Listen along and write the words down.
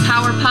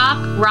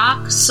pop,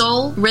 rock,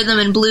 soul, rhythm,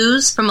 and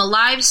blues from a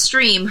live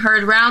stream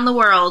heard round the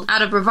world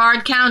out of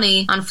Brevard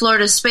County on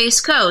Florida's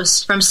Space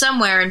Coast from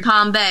somewhere in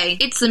Palm Bay.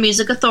 It's the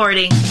Music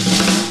Authority.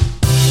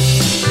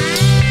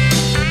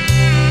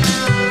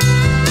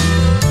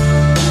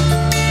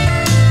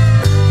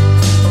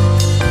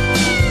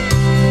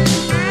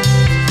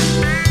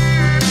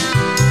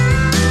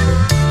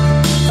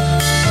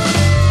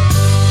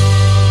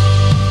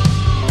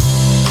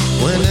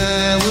 When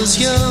I was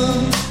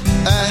young,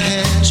 I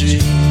had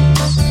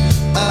dreams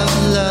of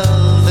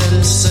love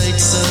and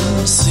sights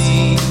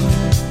unseen.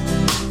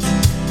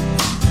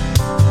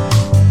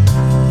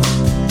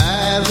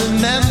 I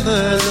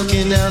remember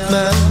looking out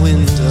my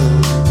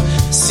window,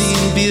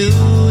 seeing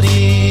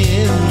beauty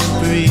in the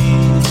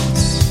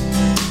breeze.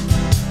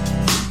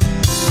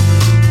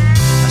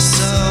 I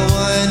saw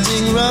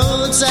winding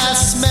roads, I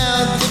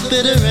smelled the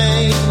bitter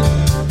rain.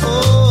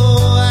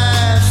 Oh,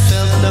 I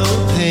felt no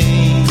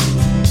pain.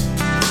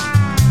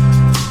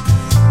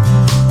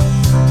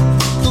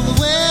 But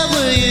where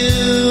were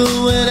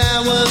you when I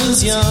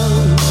was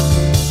young?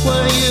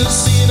 Were you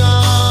seeing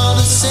all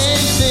the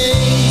same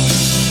things?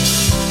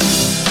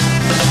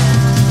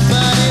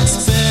 But it's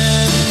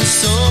been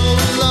so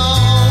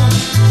long,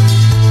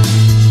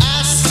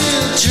 I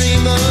still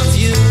dream of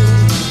you.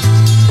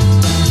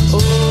 Oh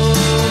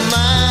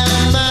my,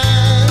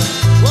 my,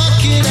 what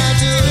can I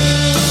do?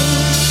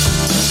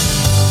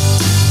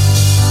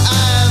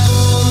 I've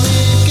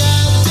only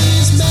got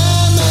these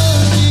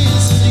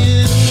memories of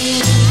you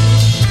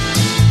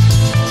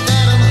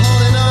that I'm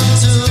holding on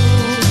to.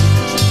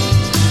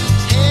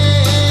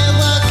 Hey,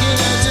 what can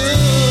I do?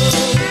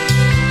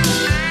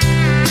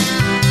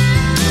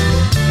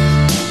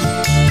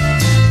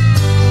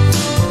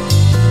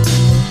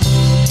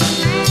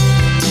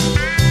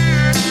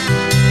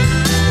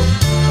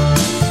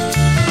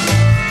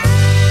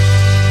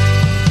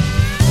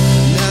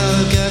 Now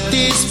I've got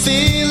these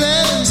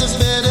feelings of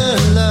better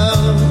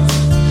love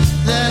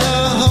that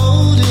are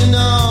holding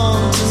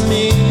on to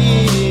me.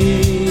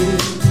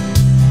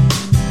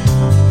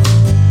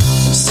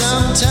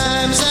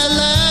 Sometimes I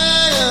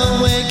lie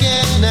awake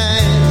at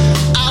night.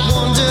 I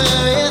wonder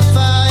if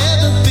I'll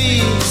ever be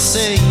the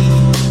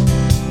same.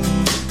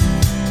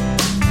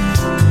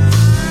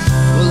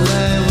 Well,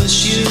 I wish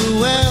you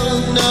well.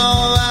 No,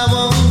 I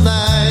won't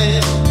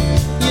lie.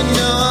 You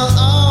know I'll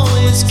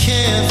always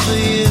care for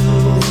you.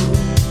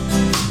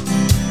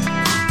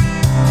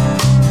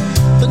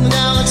 But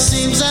now it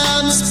seems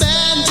I'm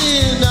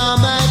spending all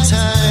my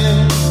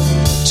time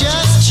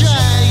just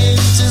trying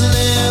to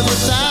live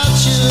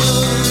without you.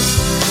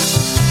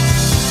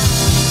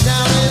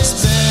 Now it's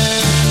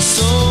been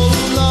so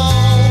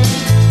long,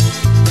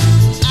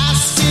 I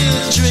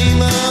still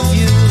dream of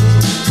you.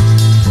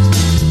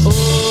 Oh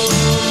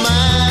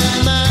my,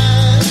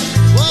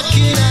 what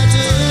can I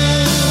do?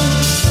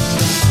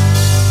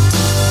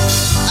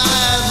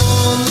 I've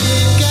only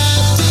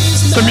got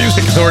these The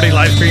Music Authority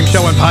live stream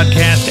show and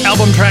podcast.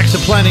 Album tracks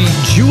aplenty.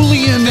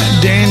 Julian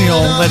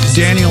Daniel. That's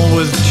Daniel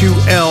with two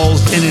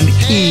L's and an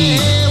E.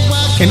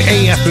 An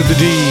A after the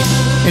D.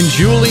 And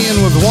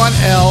Julian with one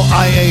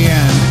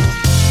L-I-A-N.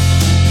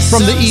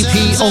 From the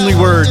EP Only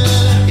Words.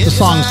 The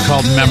song's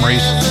called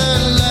Memories.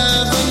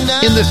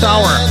 In this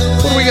hour,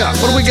 what do we got?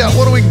 What do we got?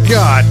 What do we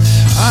got?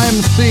 I'm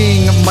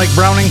seeing Mike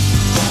Browning,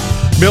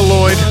 Bill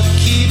Lloyd,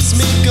 keeps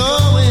me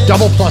going.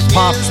 Double Plus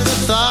Pop,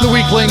 The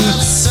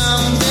Weaklings,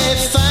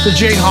 The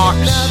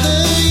Jayhawks,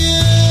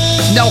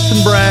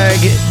 Nelson Bragg,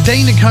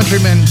 Dana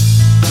Countryman,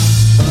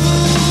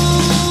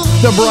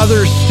 The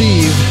Brothers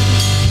Steve.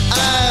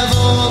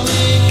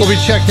 We'll be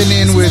checking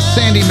in with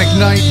Sandy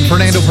McKnight and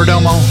Fernando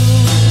Perdomo.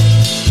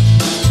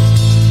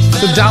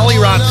 The Dolly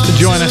Rots to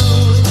join us.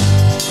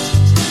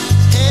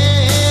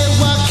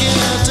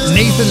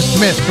 Nathan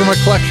Smith from a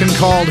collection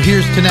called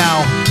Here's to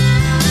Now.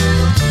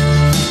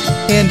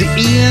 And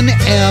Ian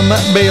M.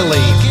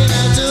 Bailey.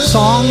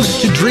 Songs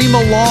to Dream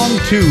Along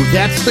to.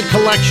 That's the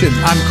collection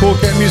on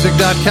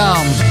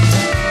CoolCatMusic.com.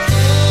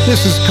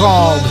 This is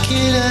called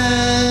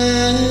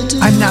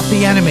I'm Not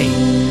the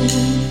Enemy.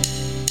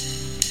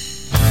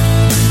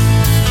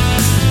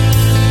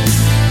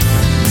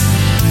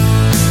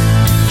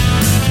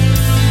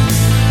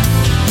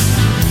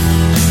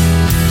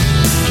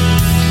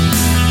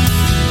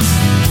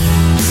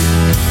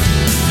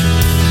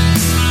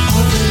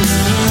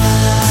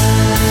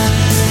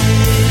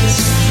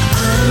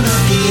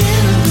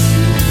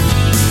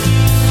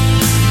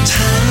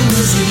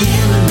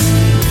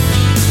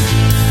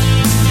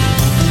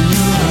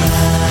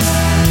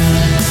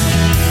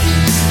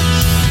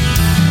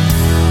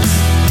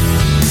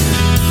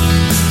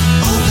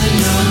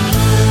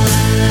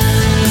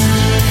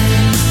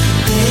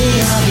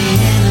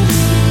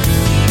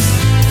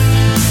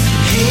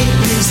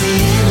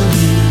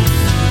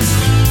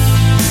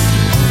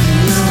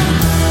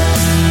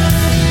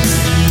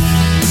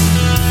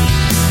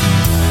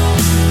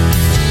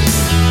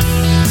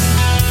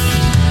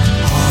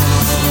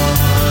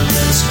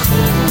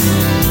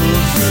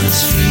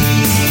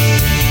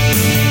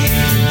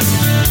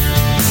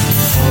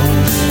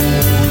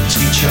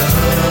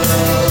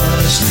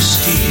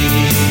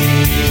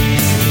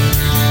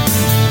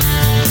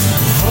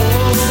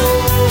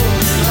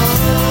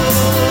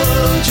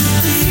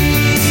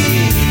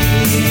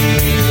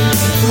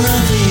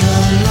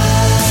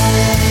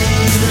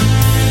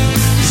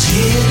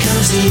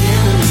 the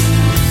enemy.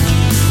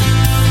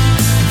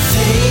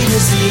 Fate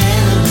is the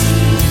enemy.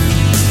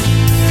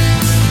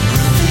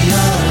 Run for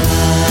your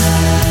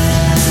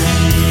life.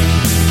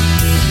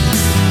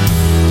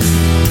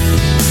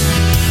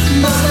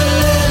 Mama,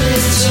 let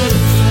it to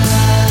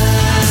fly.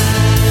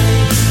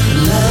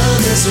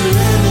 Love is a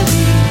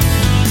remedy.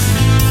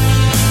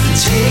 It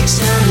takes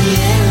down the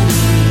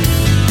enemy.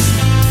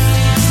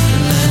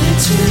 Let it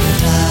to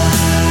fly.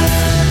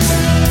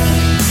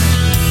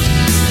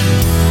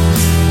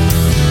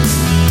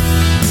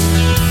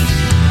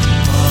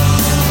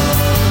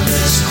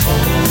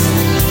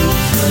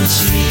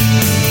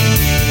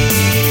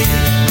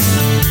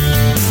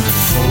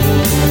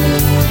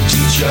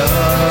 Teach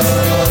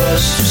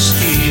us to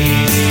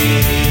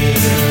steer.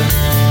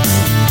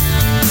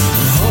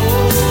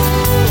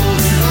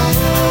 Holding on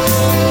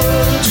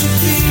to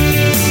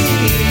fear.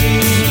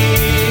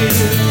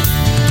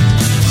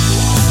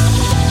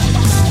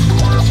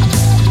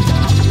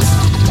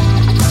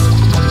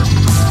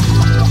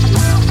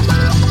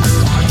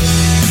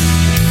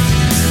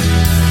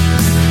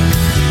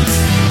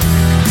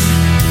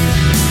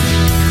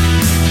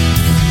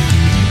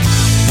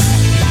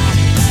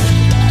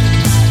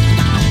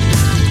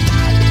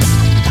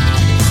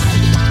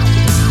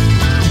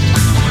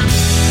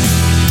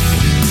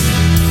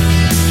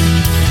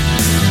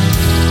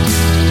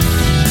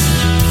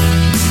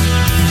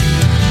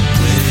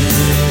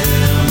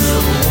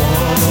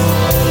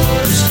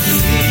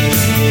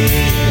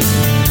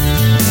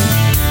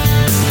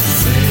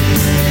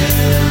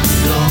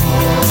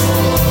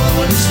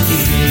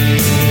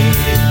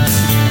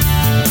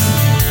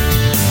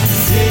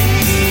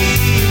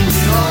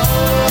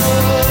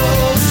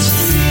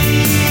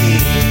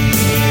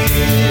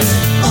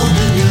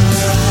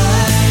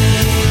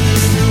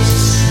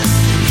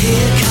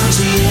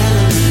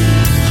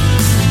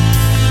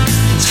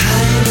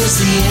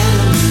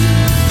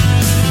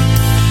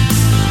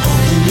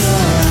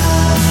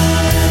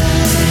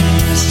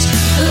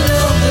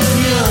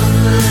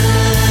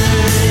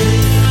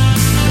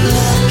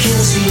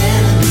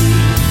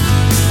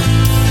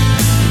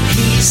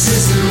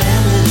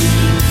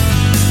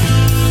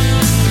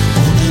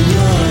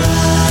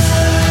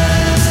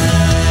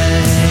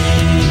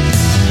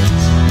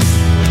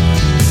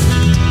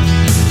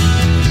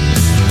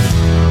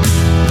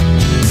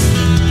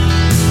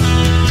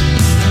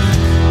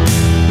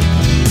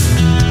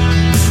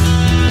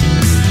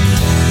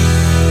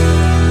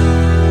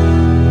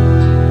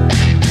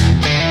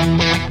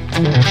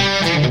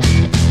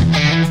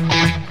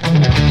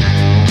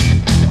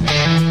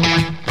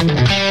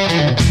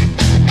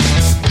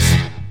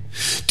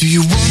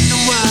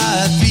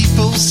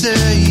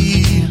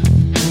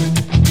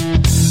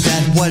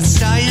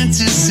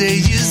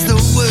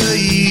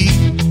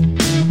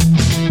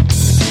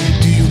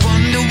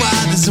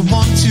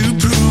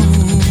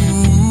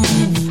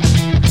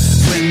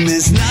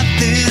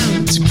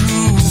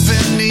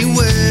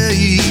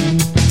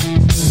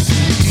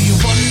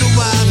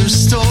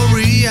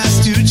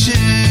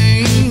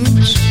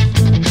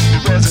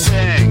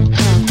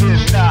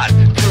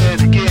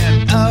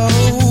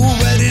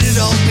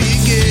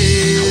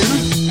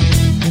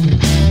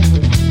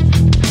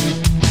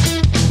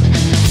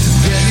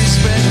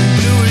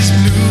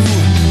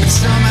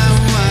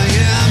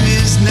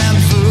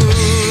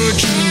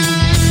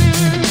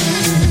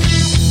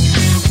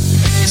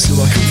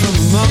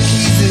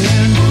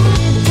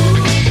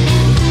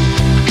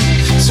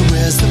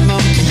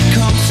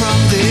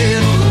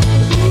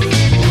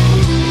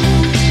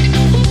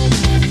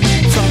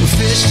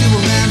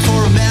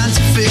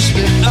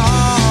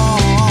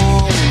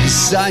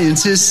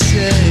 Scientists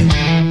say.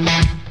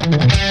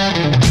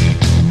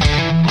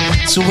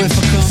 So if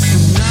I come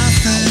from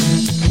nothing,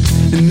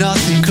 and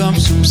nothing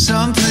comes from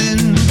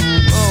something,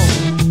 oh,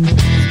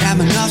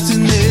 am I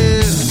nothing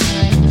there,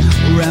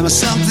 or am I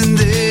something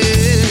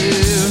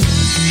there?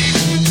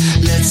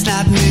 Let's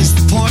not miss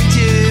the point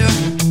here.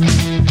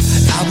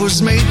 I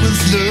was made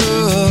with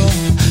love,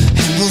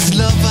 and with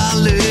love I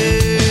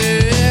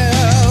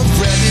live.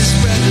 Red is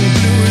red and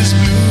blue is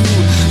blue,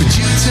 but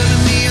you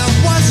telling me I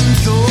wasn't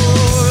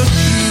thought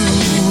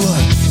through.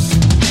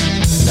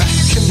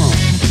 Come on.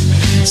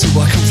 So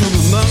I come from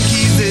a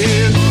monkey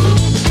then.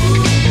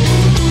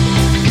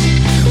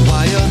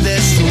 Why are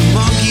there still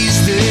monkeys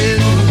then?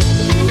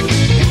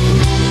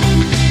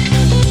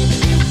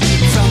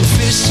 From a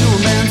fish to a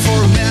man, for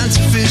a man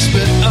to fish,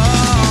 but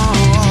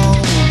oh,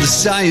 the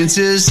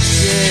scientists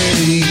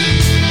say.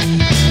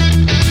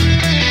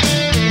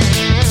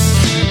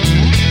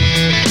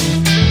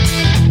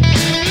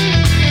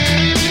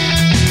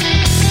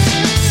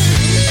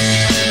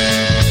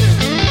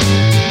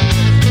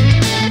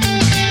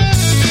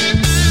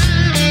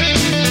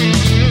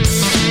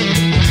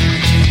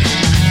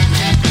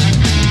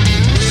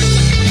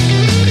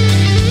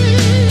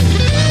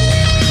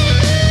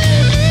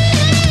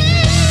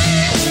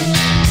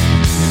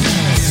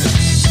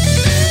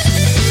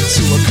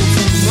 So I come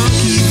from a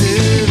monkey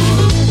then.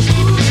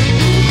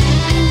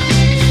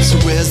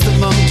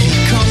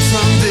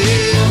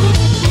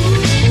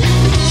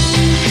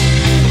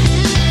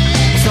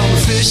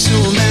 fish to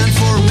a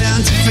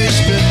man to fish,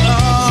 but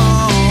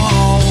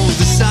oh,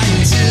 the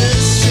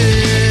scientists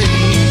say,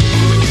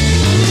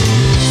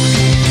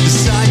 the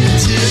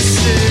scientists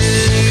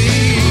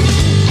say,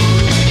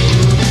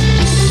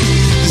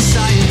 the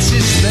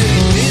scientists they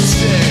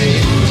say,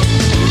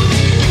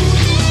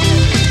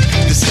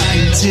 the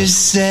scientists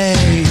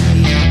say.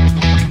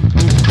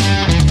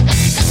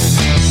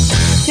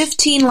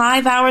 15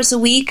 live hours a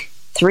week,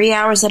 3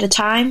 hours at a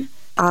time,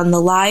 on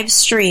the live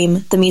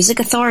stream, The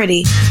Music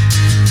Authority.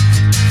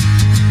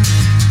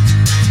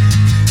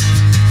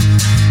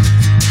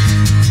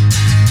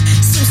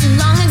 Seems so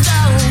long ago,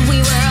 we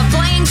were a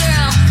boy and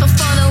girl,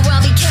 before the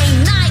world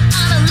became night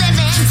of the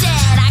living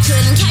dead. I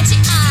couldn't catch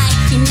your eye,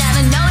 you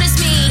never noticed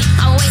me,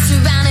 always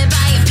surrounded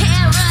by your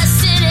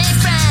parasitic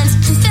friends,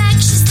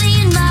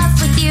 infectiously in love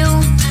with you.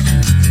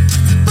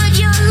 But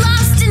you're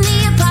lost in the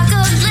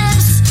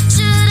apocalypse.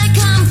 Should I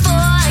come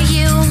for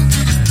you?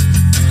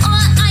 Or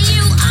are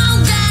you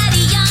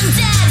already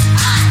undead?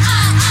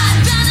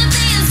 I'd rather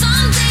be a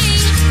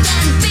zombie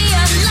than be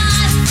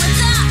alive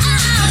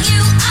without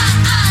you.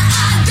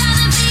 I'd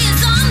rather be a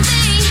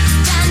zombie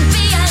than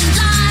be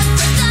alive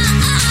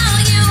without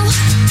you.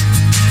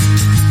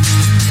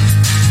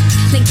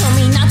 They told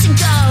me not to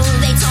go,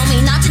 they told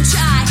me not to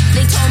try,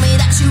 they told me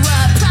that you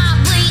were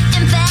probably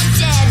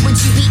infected. Would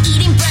you be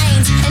eating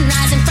brains and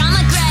rising from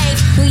a grave?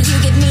 Will you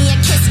give me a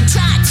kiss and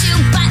try to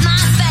bite my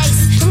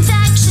face?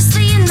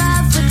 Infectiously in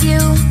love with you,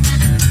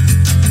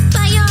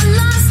 but you're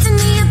lost in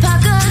the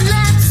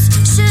apocalypse.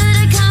 Should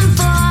I come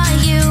for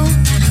you?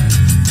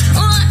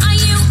 Or are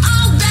you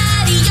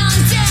already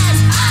undead?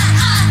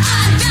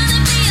 I'd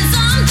rather be a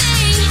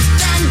zombie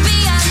than be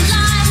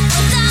alive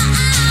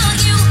without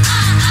you.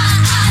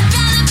 I'd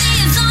rather be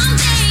a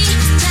zombie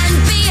than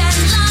be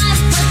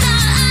alive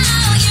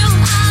without you.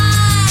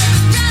 I'd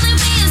rather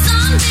be a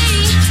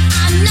zombie.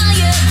 I know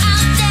you're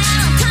out there,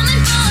 I'm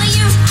coming for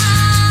you. I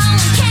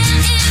won't care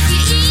if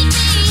you eat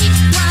me,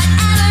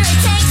 whatever it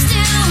takes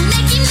to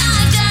make you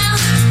my girl.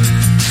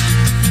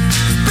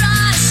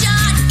 Brought a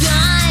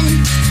shotgun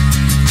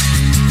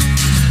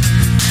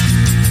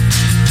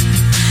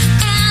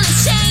and a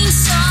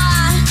chainsaw.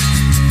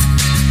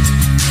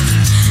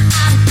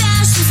 I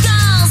bashed some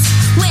skulls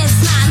with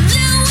my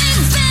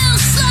Louisville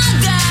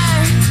slugger.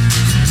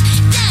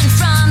 Then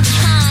from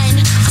behind,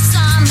 I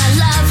saw my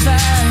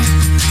lover.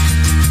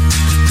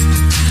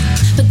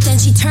 But then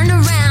she turned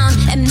around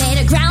and made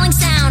a growling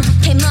sound.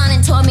 Came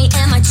running toward me,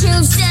 am I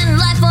choosing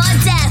life or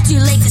death? Too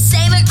late to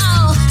save it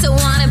all, don't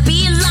wanna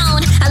be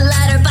alone. I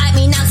let her bite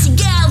me, now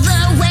together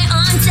we're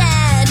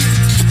undead.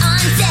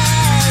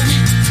 Undead.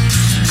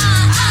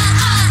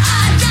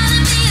 I'd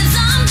rather be a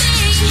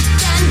zombie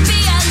than be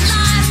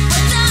alive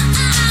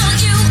without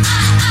you.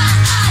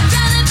 I'd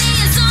rather be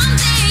a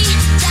zombie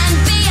than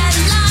be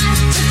alive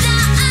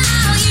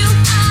without you.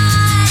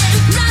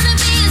 I'd rather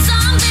be a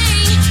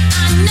zombie.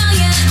 I know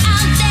you're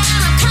out there,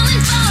 I'm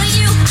coming for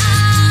you.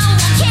 I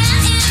won't care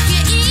if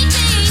you eat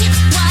me,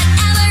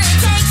 whatever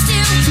it takes to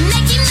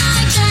make you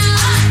my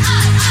girl.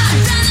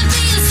 I'd rather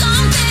be a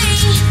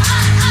zombie.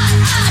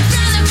 I'd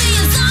rather be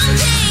a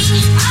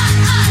zombie.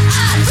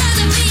 I'd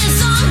rather be a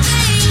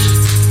zombie.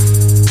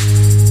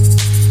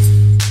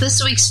 This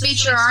week's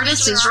feature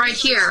artist is right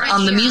here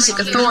on The Music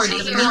Authority.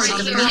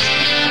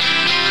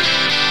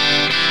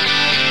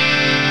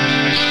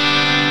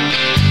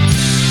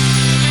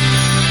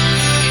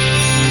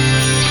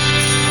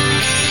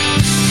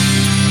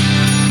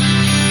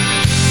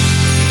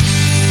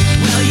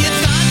 Well, you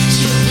thought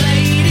you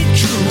played it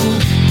cool,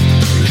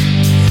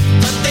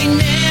 but they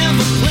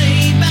never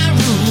played by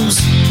rules.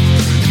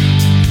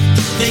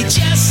 They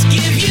just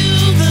give you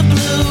the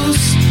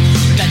blues.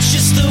 That's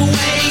just the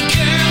way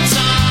girls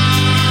are.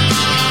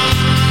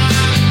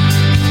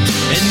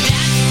 And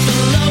at the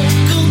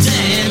local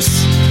dance,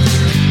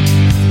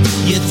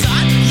 you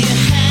thought you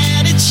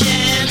had a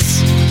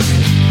chance,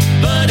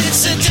 but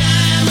it's a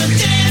dime a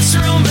dance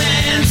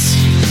romance.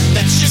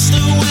 That's just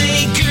the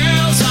way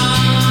girls are.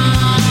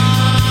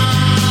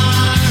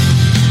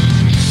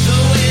 The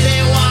way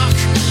they walk,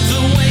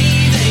 the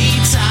way they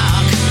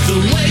talk, the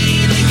way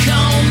they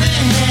comb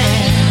their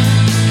hair.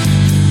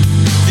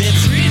 They're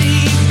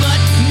pretty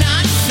but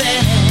not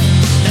fair.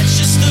 That's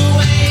just the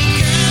way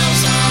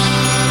girls are.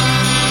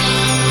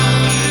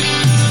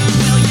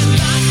 Well, you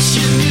thought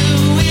you knew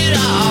it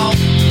all,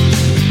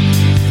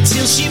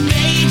 till she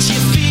made you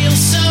feel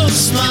so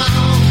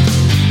small.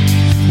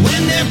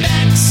 When their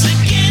backs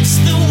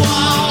against the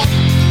wall,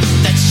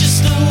 that's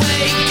just the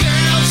way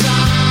girls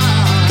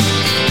are.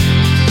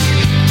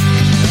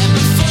 And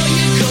before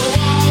you go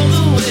all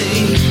the way,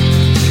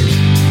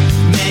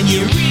 man,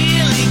 you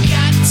really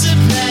got to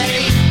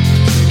play.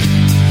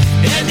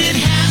 And it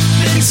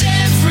happens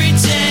every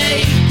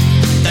day.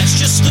 That's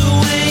just the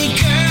way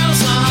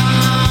girls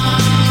are.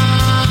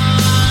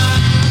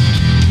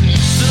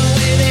 The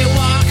way they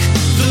walk,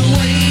 the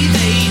way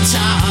they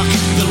talk,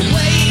 the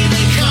way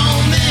they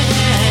comb their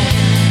hair.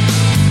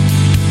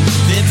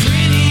 They're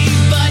pretty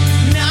but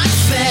not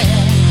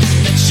fair.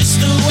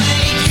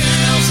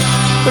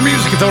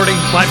 Authority,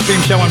 live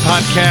stream show and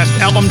podcast.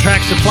 Album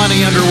Tracks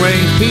Aplenty underway.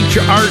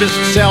 Feature artist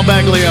Sal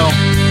Baglio.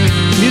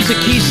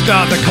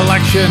 Musicista, the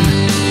collection.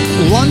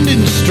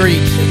 London Street,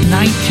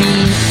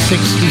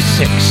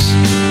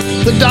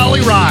 1966. The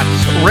Dolly Rots,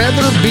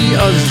 Rather Be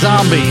a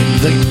Zombie.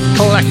 The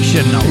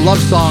collection.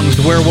 Love songs,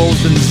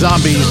 werewolves, and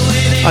zombies.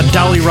 A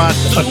Dolly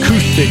Rots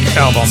acoustic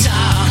album.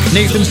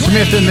 Nathan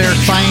Smith and their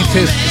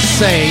Scientists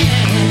Say.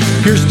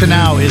 Here's to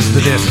Now is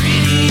the disc.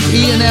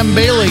 Ian M.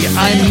 Bailey,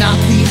 I'm Not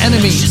the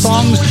Enemy.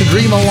 Songs to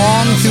Dream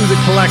Along to the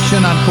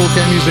collection on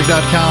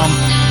CoolCatMusic.com.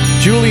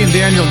 Julie and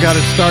Daniel got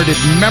it started.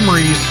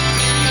 Memories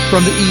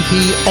from the EP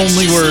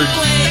Only Words.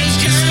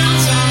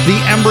 The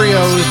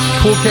Embryos,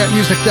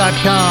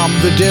 CoolCatMusic.com.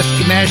 The disc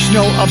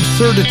National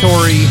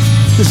Absurdatory.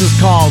 This is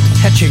called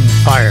Catching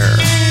Fire.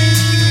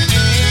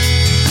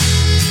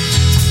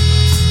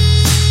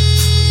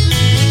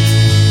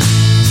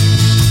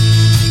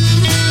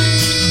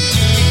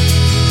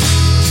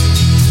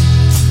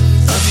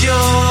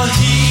 Your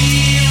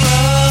heroes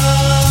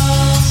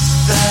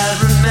that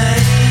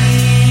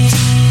remain,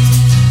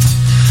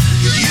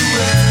 you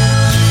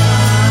will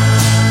find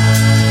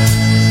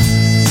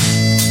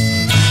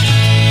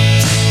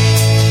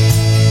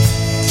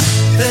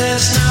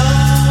there's no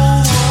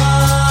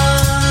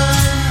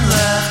one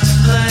left to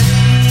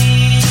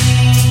blame.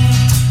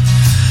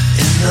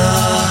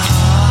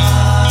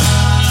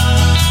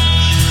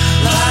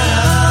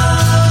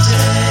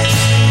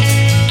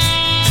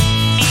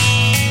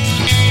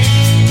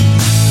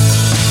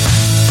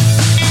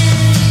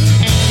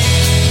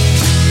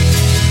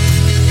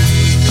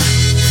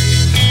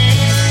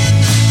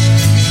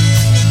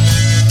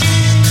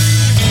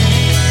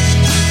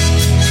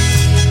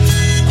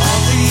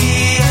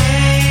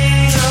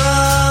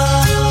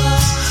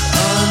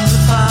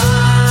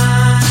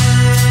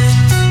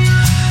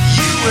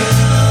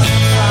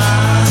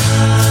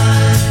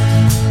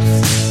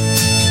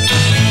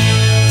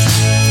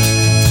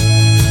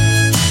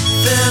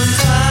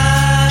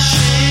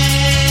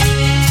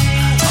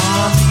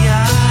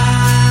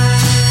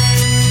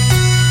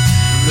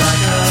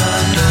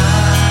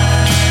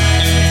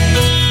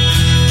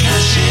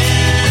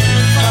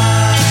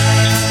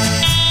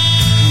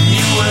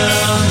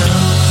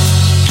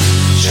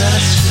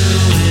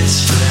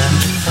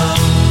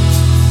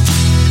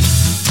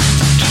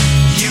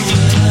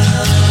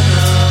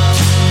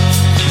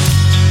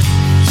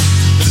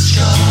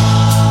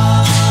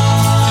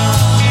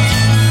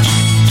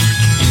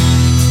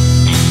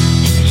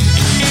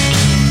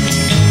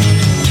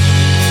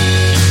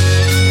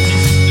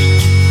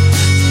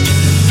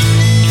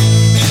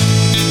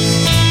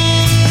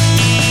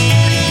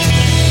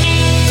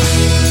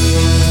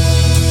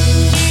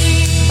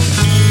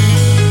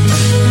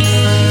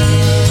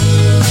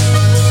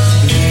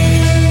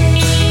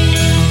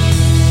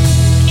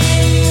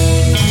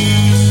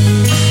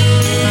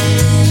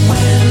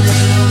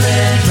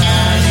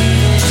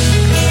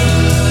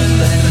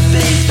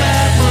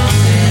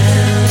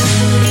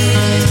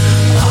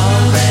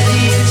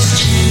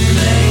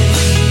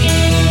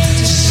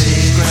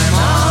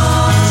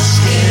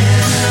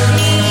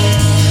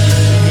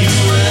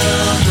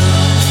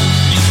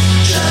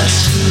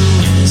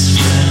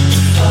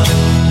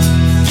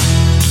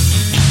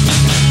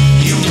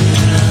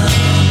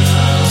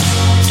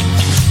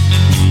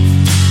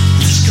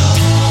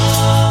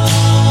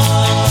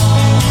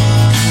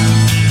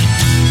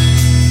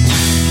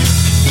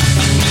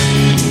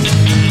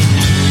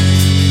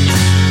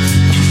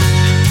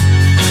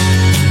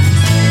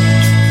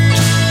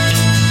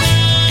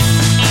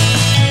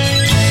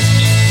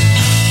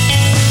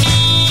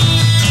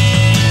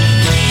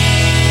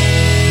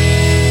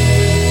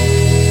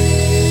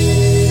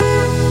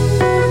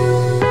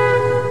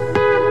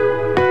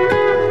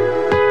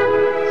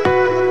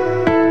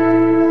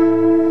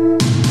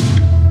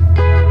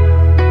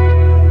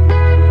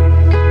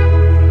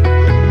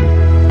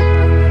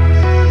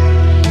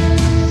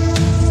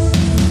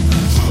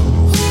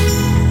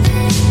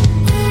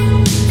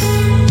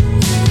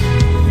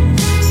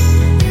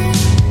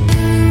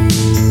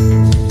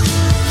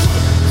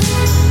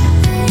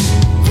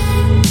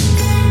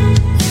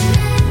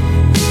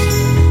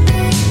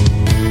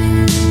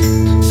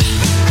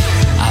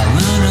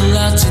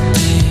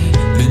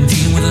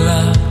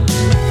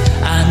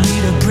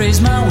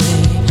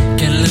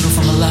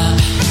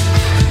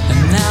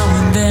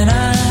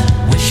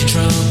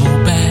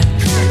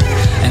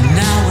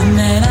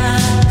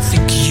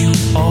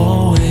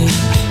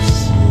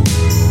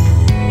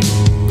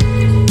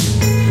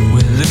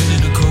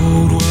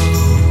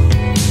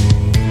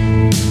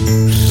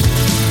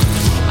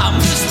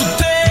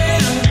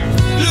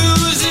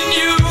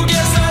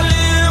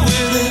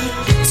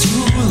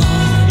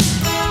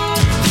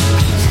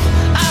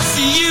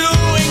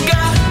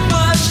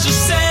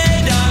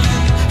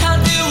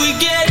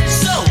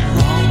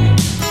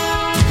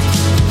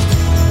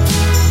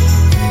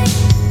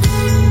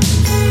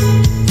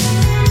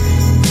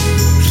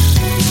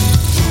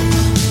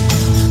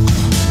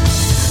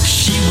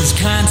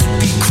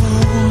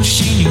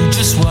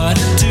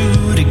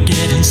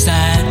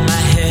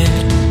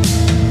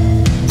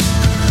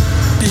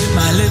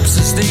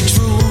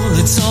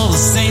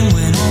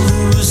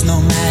 close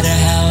no matter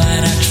how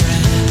hard I try.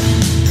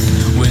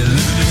 We're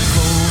living in a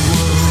cold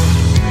world.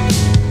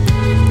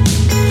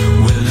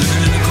 We're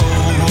living in a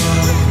cold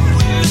world.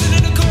 We're living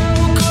in a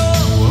cold,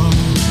 cold world.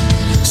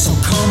 So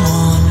come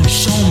on,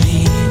 show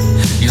me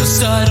your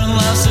sudden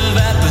loss of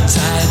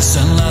appetite,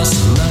 sudden loss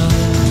of love.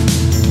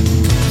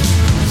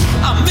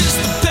 I miss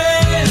the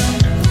pain of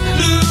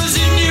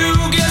losing you.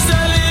 Guess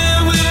I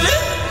live with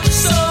it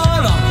so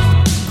long.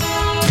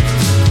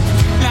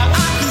 Now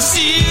I can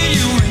see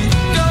you ain't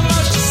got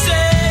much to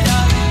say.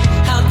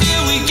 How did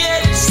we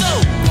get it so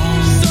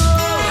wrong?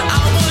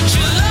 I want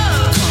your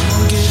love, come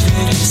on, give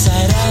it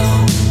inside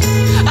out.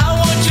 I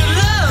want your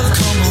love,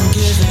 come on,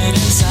 give it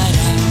inside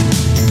out.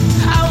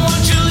 I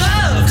want your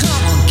love,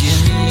 come on,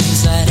 give it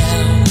inside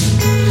out.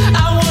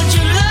 I want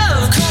your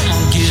love, come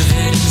on, give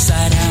it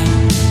inside out.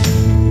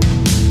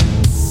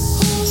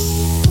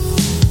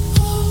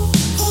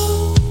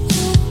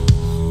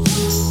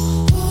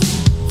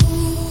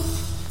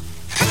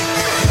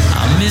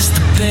 I miss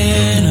the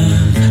pain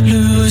of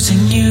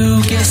losing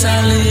you. Guess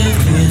I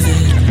lived with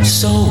it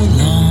so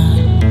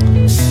long.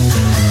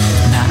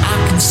 Now I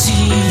can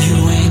see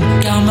you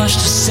ain't got much to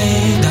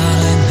say,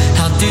 darling.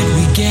 How did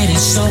we get it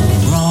so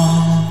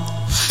wrong?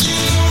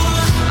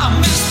 I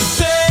miss the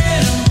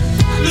pain of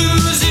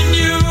losing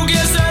you.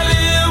 Guess I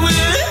lived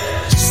with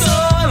it so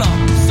long,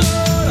 so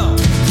long.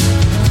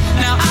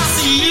 Now I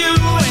see you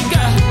ain't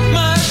got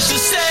much to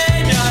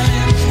say,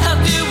 darling. How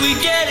did we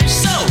get it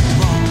so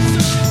wrong?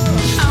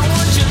 I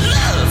want your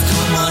love,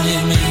 come on,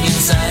 hit me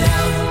inside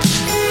out.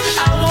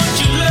 I want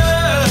your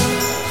love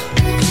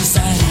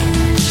inside out.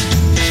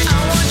 I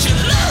want your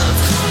love,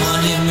 come on,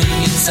 hit me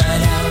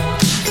inside out.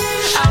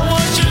 I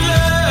want your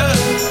love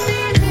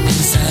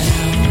inside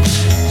out.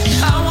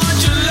 I want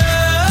your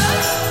love.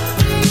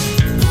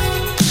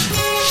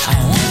 I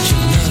want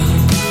your love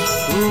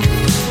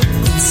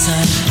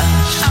inside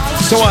out.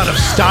 So out of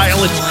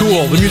style, it's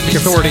cool. The Music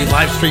Authority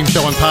live stream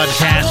show and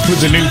podcast with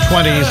the New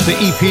 20s. The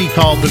EP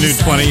called The New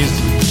 20s.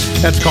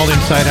 That's called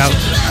Inside Out.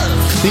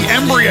 The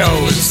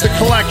Embryos, the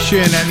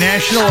collection at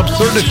National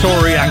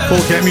Observatory on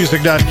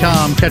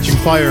CoolCatMusic.com, Catching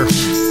Fire.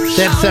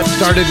 That set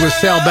started with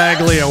Sal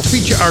Baglio,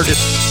 feature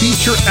artist,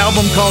 feature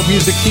album called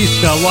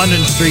Musicista,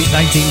 London Street,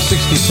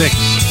 1966.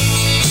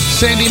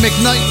 Sandy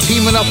McKnight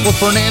teaming up with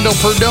Fernando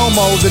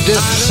Perdomo, the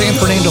disc San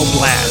Fernando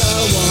Blast.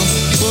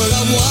 What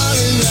I'm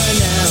wanting right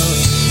now,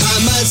 I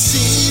might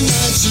seem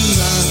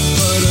nonchalant,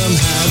 but I'm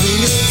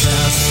having a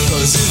cough,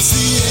 'cause it's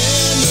the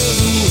end of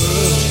the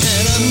world,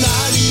 and I'm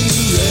not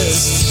even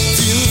dressed.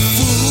 Feel a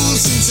fool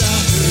since I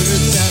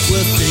heard that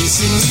we're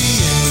facing the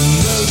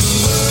end of the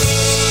world.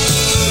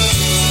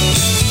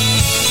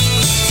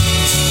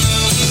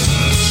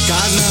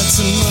 Got lots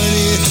of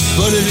money,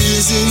 but it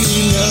isn't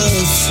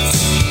enough.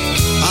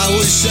 I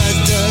wish I'd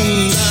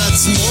done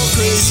lots more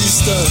crazy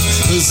stuff,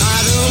 'cause I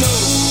don't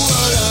know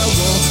what I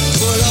want,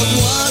 what I'm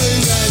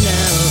wanting right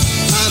now.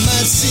 I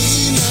might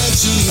seem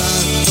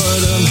nonchalant, but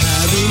I'm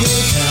having a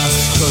cough,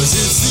 'cause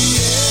it's the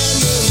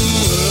end of the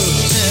world,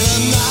 and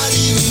I'm not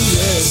even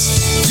dressed.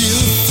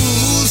 Feel a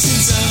fool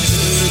since I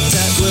heard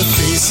that we're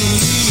facing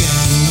the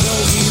end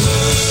of the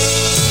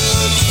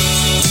world.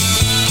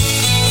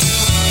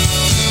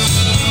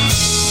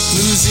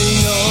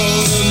 Losing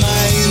all of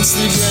my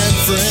Instagram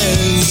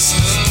friends.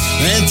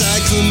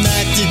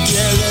 Anticlimactic,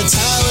 yeah, that's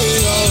how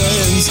it all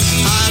ends.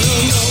 I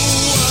don't know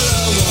what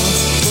I want,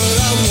 what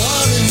I'm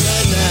wanting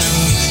right now.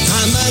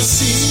 I might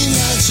seem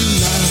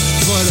nonchalant,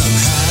 but I'm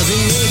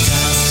having a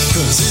cough,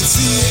 'cause it's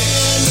the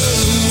end of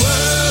the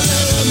world,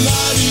 and I'm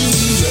not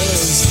even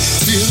dressed.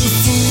 Feel the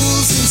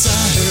fool since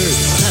I heard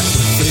that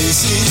we're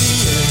facing the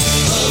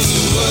end of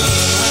the world.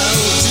 I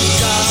hope to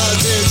God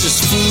they're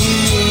just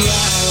fooling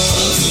around.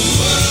 Of the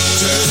world.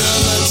 Turn on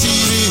my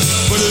TV,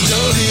 but I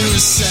don't hear a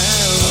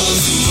sound. Of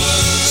the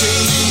world.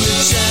 Changing the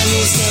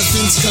channels,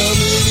 nothing's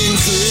coming in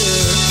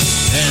clear,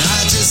 and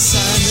I just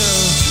signed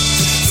up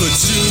for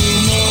 2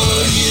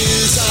 more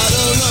years. I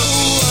don't know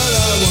what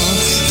I want,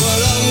 what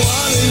I'm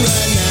wanting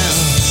right now.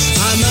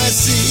 I might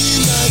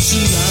seem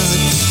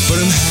nonchalant, but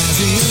I'm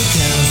having a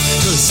count,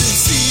 'cause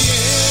it's the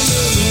end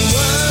of the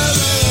world,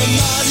 and I'm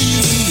not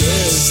even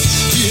dressed.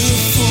 Feel a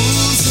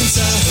fool since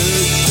I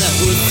heard that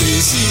we're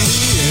facing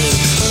the end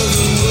of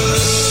the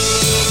world.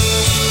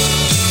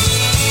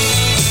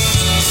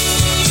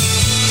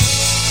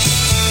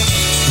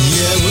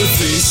 Yeah, we're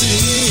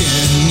facing the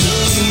end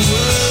of the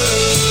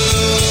world.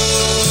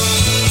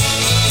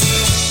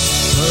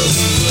 Of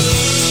the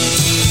world.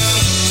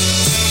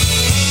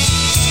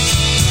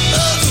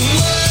 Of the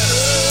world.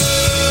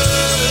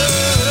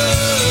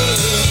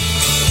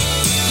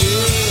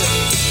 Yeah.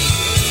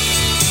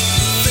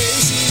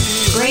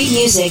 Great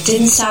music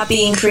didn't stop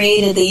being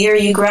created the year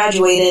you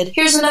graduated.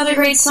 Here's another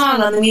great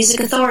song on the Music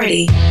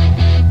Authority.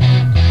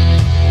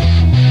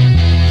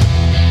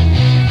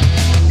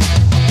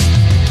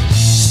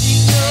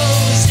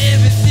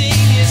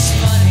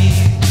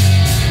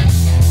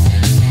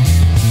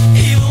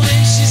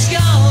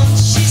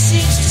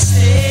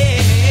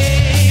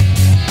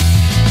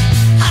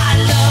 I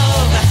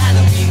love a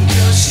Halloween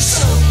girl, she's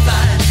so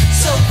fine,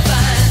 so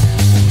fine.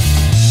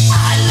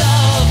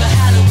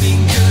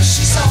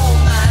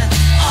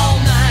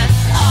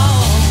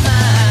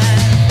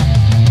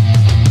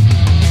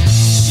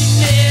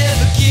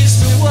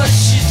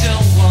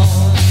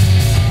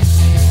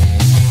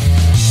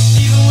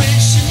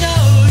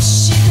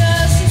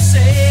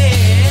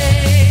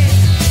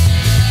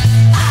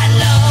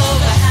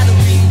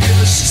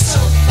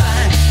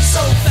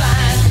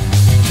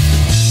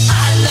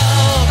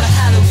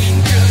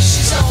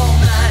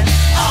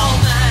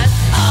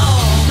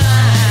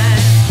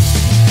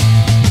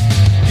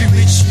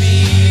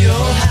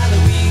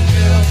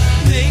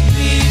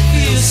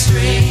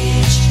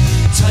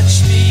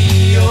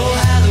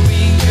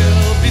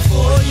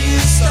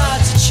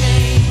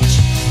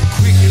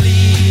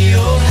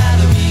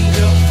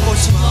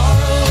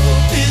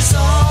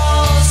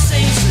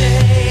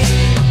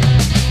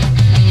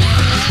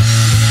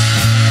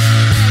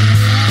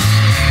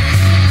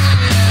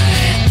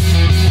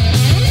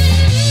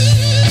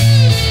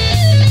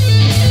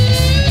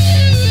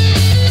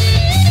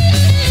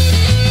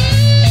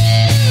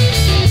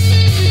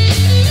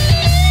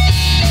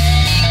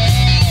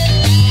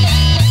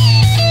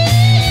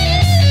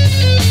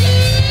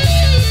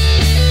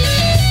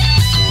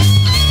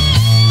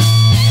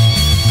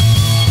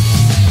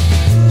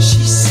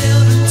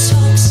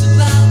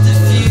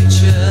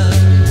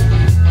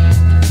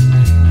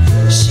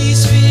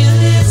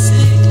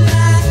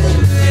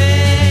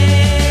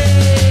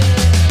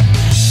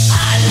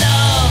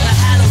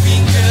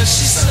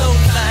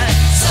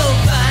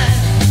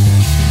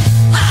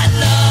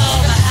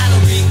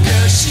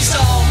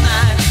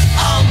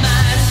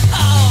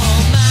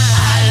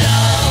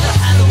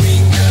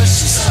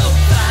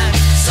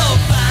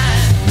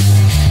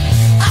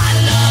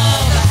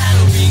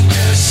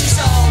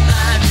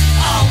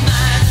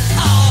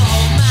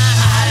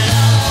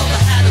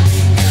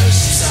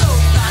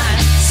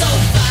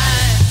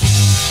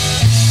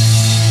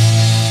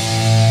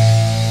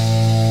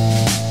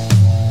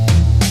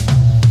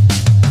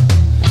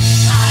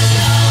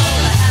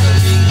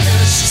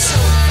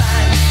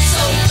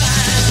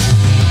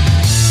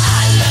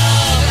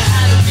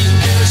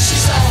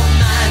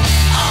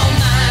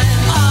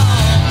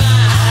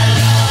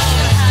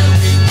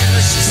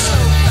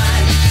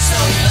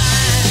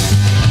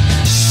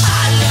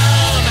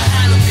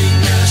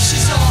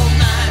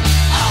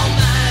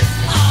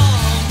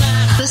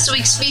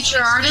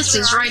 Feature Artist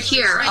is right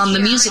here on the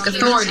Music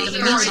Authority. Where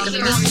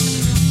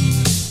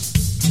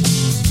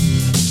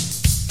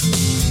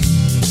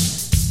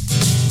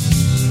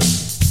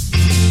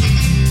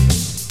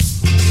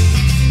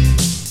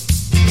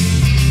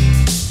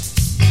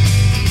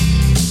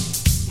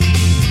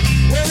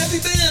have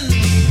you been?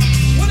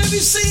 What have you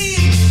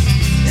seen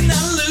in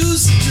that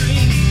lucid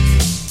dream?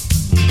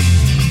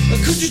 Or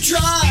could you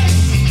try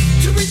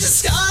to reach the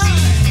sky?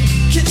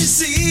 Can you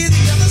see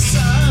the other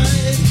side?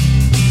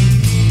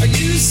 Are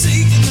you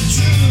seeking the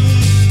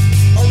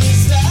truth? Or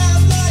is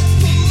that like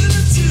pulling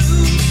a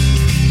tooth?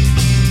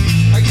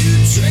 Are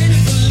you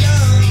training for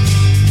love?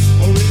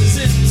 Or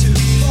is it too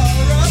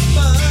far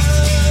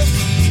above?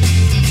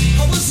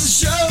 How was the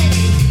show?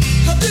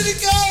 How did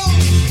it go?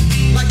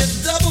 Like a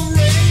double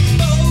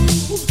rainbow.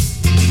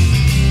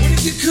 What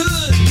if you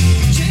could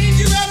change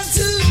your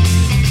attitude?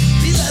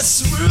 Be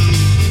less rude.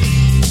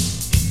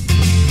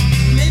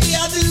 Maybe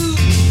I do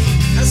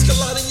ask a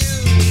lot of you,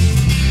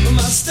 but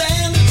my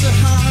standards are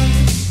high.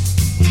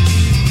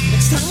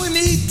 Next time we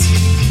meet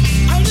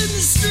out in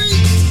the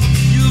street,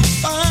 you'll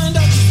find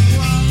out just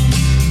why.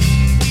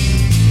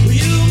 Will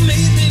you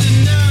meet me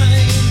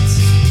tonight?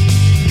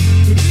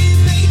 Could we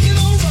make it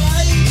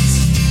alright?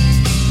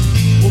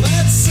 Well,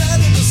 let's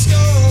settle the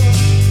score,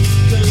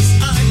 'cause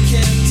I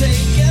can't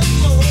take it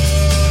more.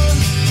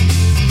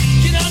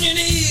 Get on your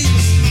knees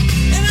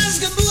and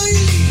ask him,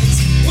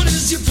 please, what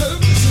is your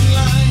purpose in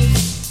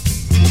life?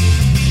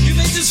 You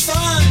may just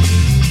find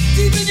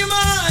deep in your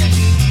mind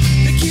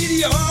the key to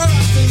your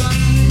afterlife.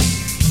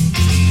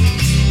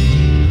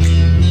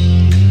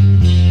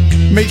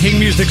 Making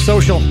music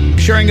social,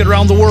 sharing it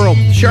around the world,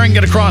 sharing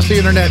it across the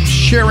internet,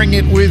 sharing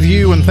it with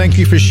you, and thank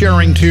you for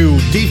sharing to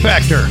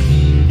D-Factor.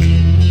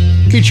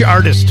 Feature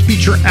artist,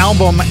 feature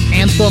album,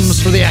 anthems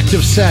for the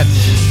active set.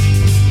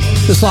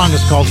 The song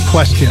is called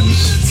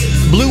Questions.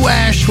 Blue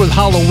Ash with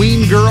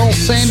Halloween Girl,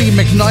 Sandy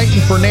McKnight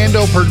and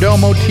Fernando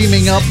Perdomo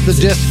teaming up, the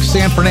disc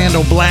San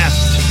Fernando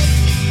Blast,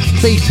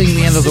 Facing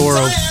the End of the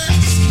World.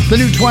 The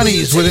New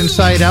 20s with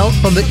Inside Out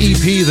from the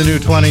EP The New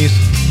 20s.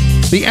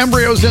 The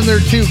Embryos in there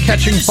too,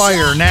 Catching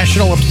Fire,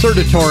 National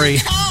Absurdatory,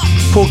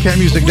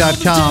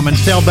 CoolCatMusic.com, and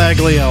Sal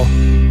Baglio.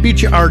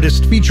 Feature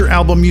artist, feature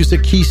album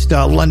Music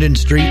Kista, London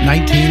Street,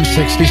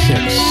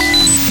 1966.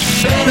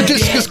 The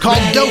disc is called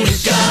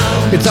Dose.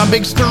 It's on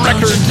Big Stir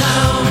Records.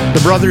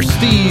 The brother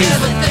Steve.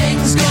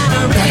 Everything's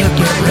gonna Better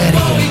get ready.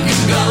 before we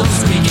can go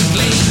squeaky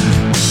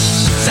clean.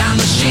 Sound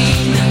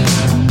machine,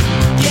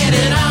 get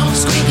it on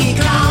squeaky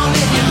clean.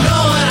 If you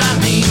know what I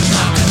mean.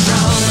 Rock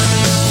control,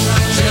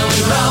 till we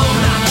roll.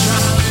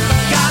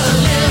 Gotta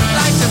live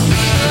like the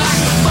beat,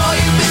 like before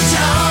you've been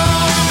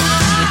told.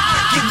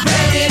 Get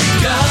ready to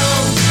go.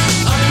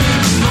 Up in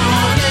the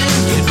morning,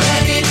 get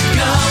ready to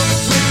go.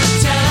 With the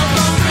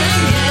telephone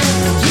ringing,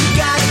 you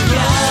gotta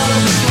go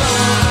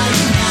before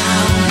you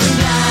know what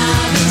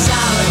love is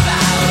all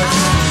about.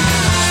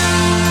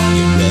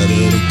 Get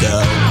ready to go.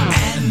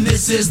 And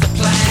this is the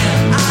plan.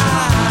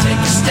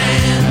 Take a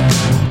stand.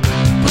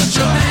 Put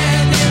your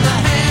hand in the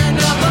hand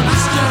of a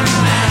mystery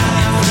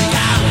man. Freak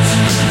out.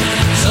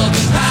 So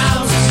be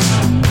pounds.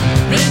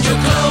 Rend your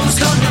clothes,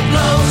 come your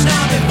blows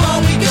now before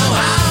we go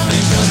out.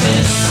 Think of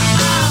this.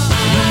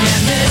 Look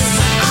at this.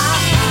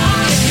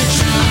 If you're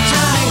true,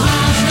 tell me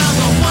who's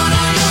number one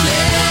on your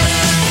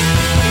list.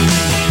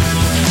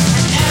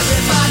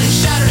 Everybody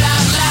shout it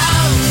out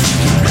loud.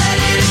 Get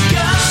ready to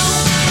go.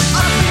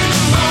 Up in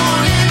the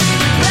morning,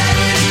 get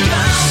ready to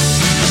go.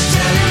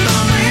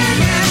 Telephone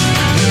ringing,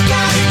 you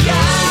gotta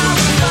go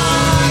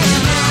before you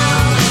know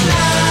what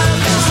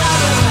love is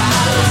all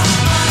about.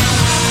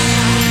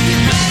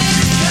 Get ready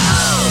to go.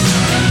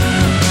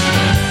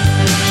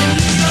 Can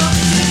you go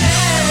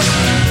today?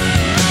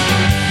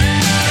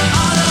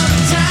 All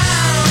over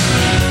town.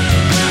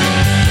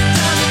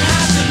 Doesn't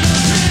have to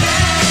look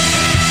pretty.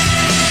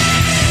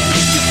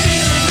 If you're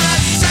feeling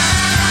that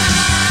sound.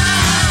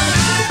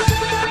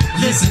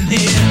 Listen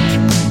here,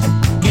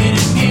 get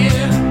in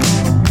gear.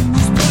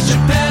 Just put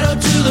your pedal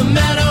to the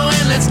metal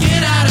and let's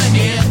get out of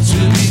here. To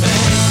be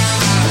fair,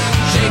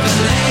 shake a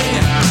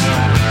leg.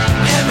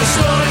 Every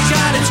story's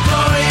got its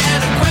glory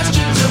and a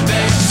question to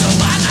beg. So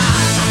why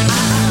not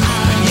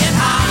get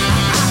high?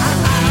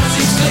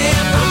 Seems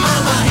clear from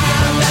all my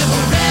hair that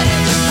we're ready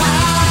to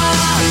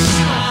party.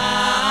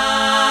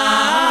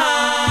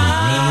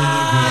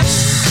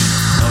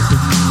 Up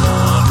in the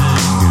morning,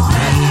 get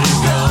ready to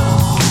go.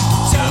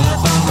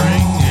 Telephone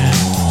ringing,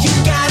 you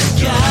gotta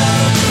go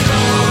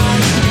before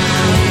you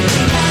know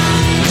what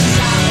love is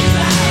all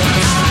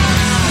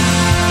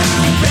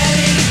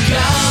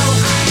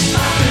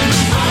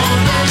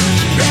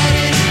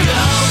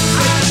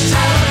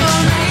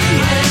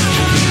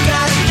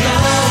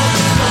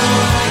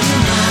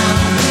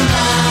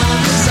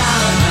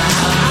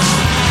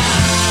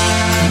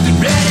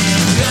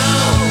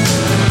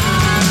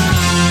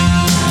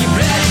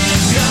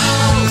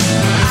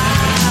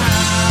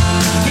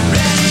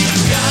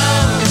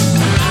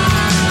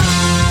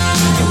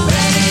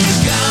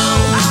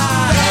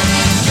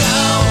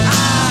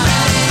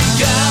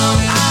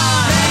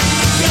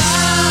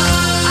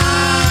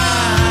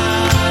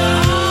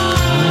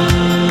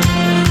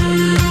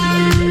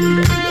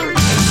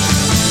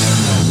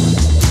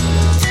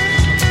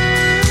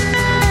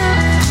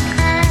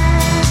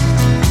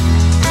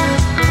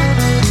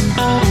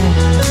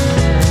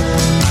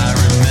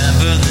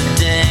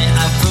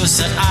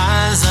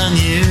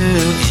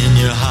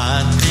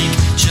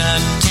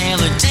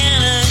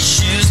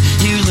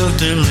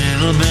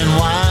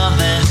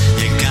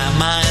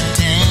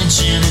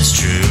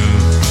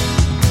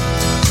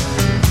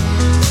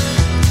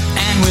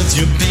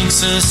with your pink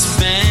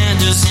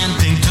suspenders and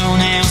pink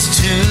toenails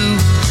too.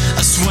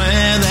 I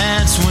swear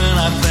that's when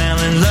I fell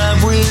in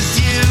love with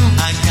you.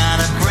 I got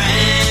a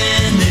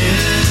brand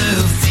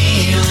new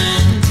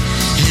feeling.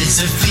 It's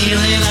a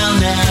feeling I'll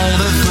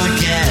never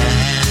forget.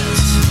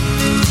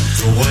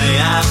 The way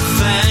I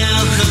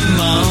felt the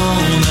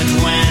moment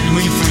when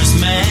we first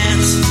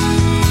met.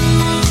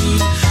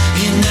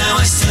 You know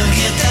I still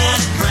get that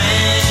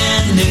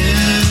brand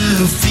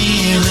new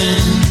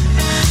feeling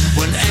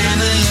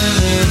whenever your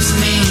lips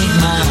meet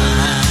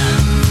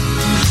mine.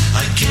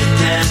 I get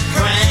that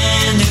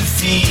brand new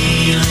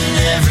feeling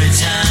every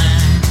time.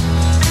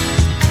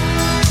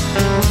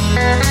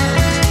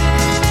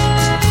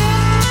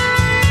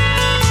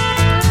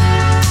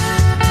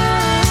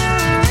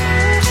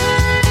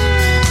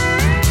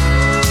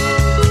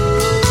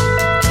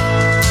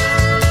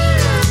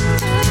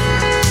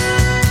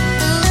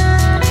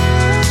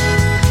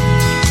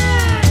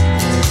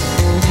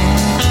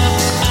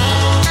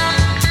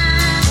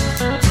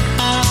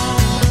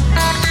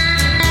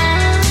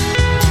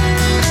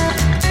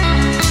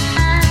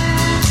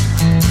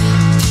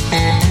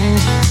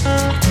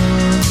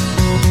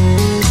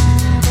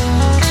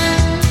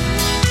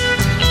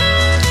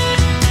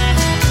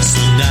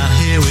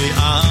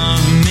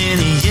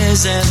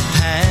 Have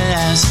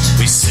passed.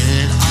 We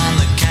sit on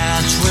the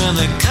couch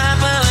with a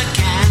couple of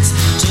cats,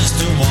 just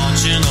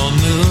watching old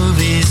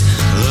movies.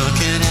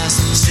 Look at us,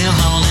 still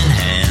holding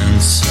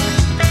hands.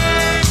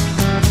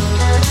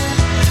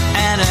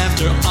 And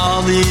after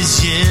all these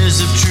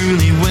years of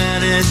truly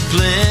wedded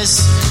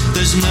bliss,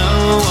 there's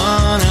no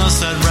one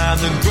else I'd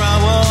rather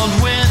grow old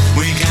with.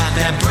 We got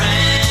that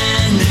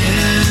brand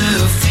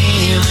new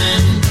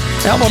feeling.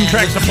 Album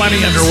Tracks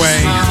Aplenty underway.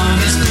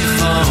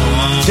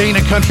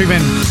 Dana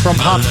Countryman from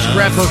Pop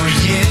Scrapbooks.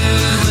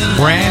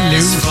 Brand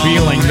new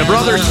feeling. The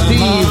Brother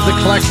Steve. The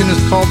collection is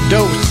called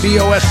Dose,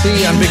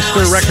 D-O-S-C on Big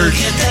Stir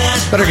Records.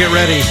 Better get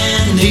ready.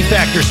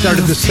 D-Factor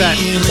started the set.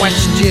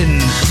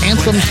 Questions.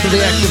 Anthems for the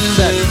Active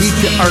Set.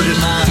 Feature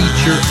artist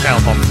feature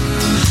album.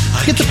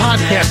 Get the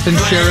podcast and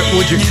share it,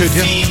 would you, could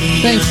you?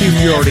 Thank you,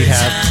 you already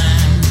have.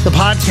 The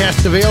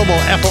podcast available,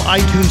 Apple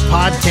iTunes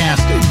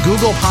Podcast,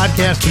 Google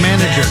Podcast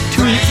Manager,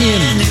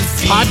 TuneIn,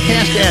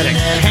 Podcast Addict,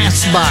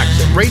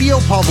 CastBox, Radio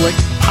Public,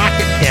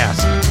 Pocket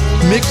Cast,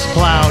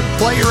 Mixcloud,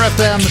 Player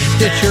FM,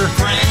 Stitcher,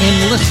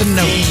 and Listen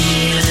Notes.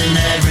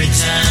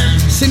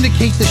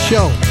 Syndicate the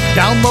show,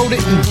 download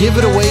it, and give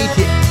it away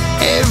to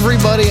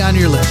everybody on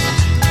your list.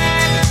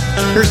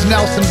 Here's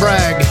Nelson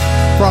Bragg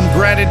from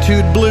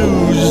Gratitude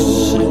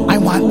Blues. I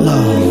Want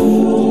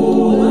Love.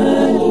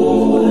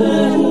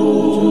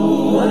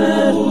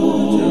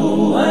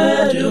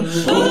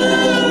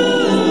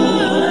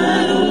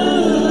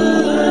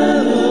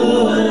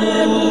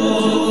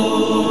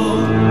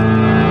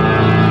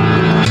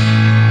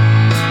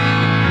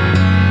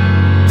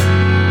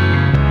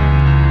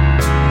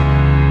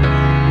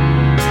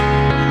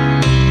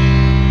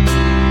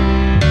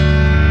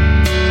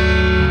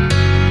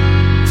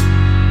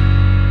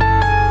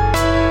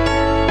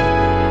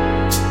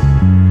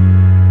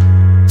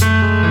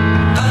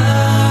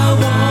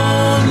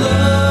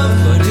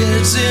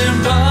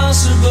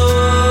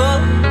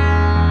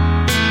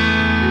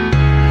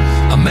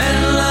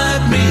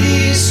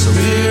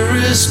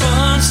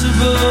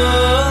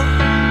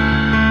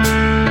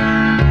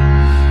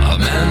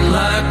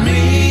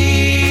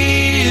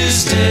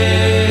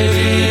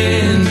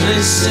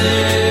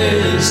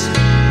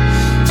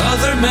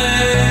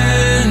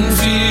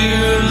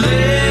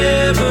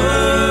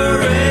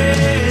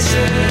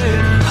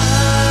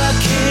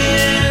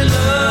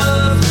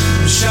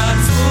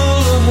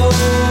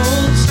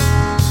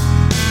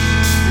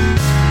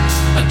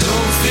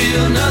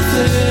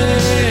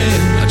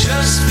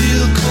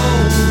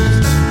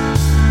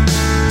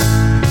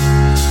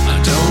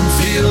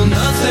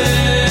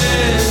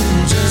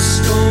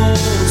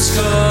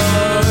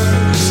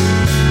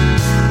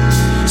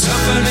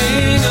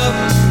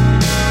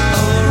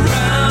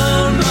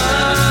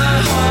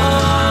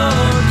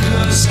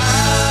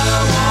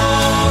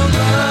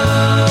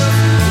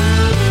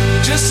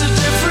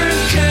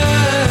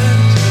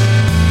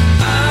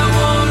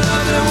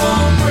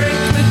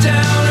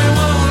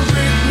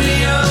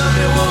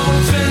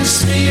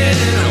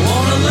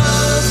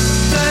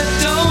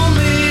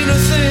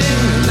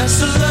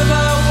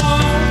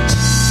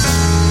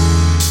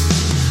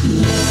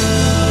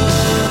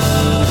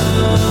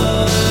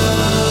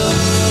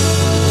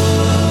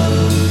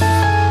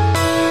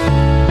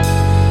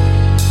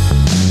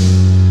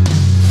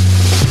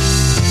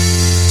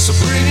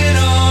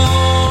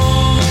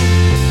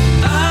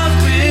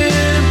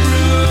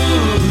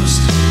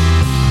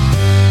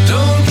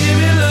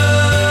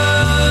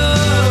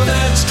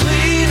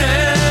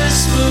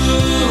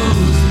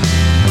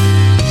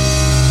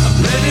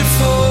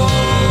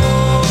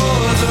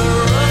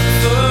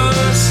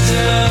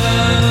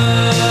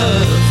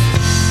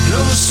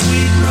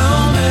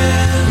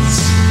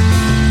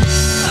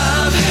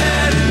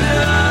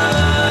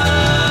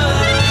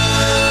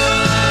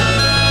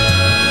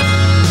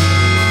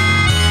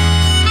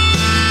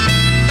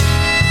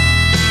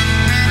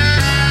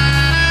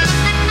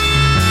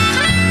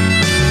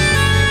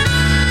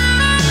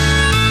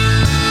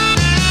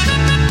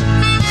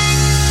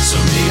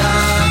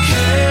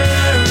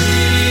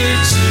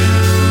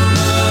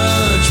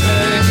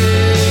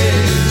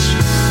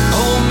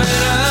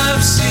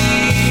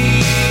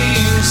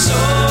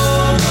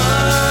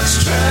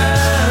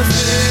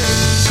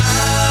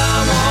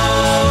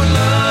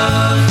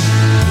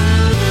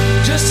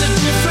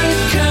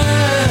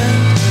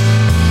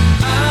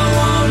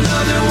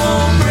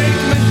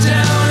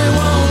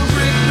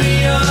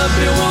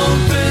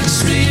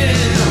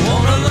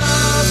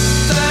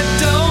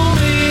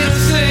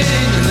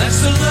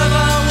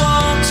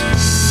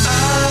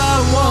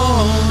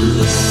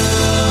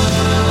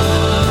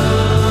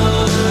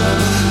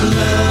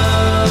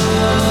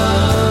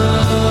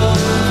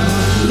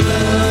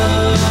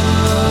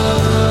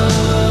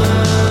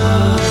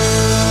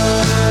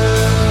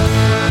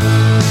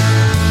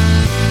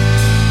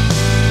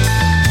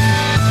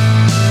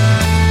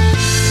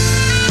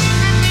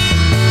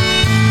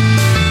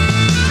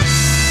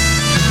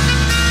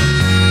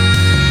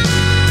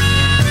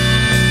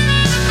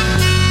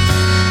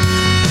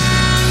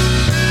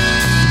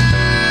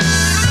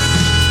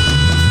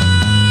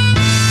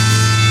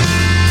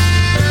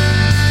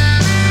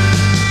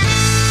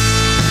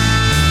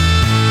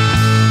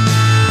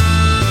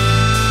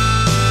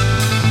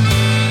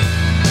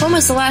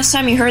 the last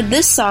time you heard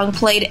this song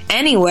played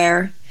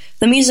anywhere?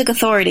 The Music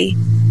Authority.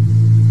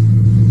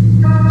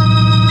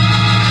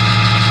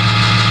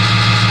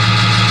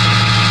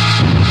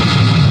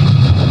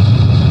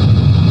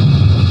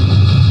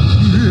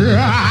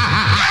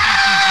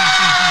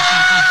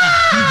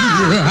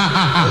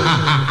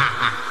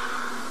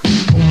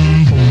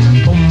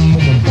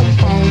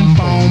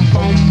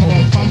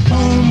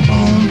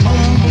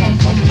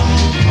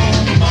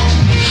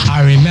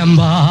 I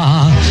remember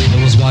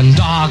it was one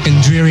dark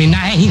and dreary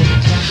night.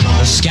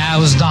 The sky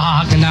was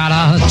dark and not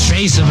a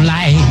trace of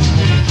light.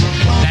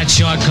 That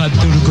shortcut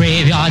through the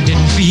graveyard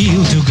didn't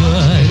feel too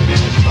good,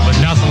 but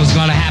nothing was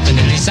gonna happen,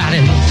 at least I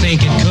didn't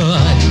think it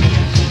could.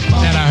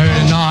 Then I heard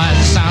a noise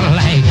that sounded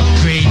like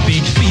great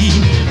big feet.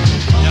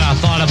 Then I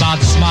thought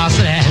about the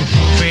monster that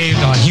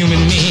craved on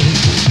human meat.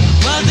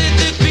 Was it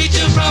the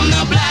creature from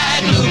the Black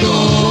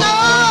Lagoon? No!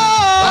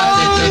 Was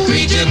it the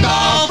creature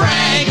called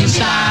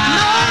Frankenstein?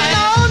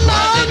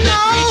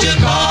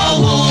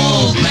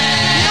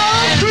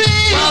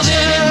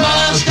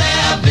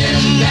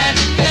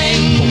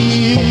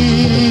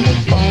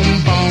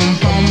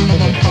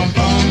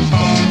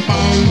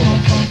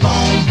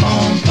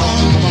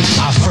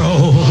 I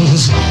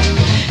froze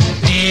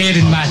dead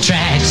in my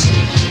tracks,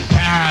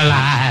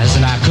 paralyzed,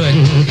 and I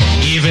couldn't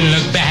even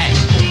look back.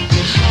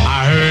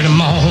 I heard a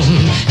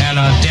moan and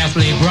a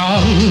deathly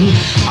groan.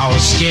 I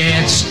was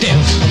scared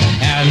stiff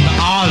and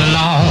all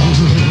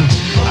alone.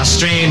 I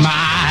strained my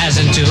eyes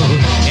into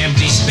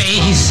empty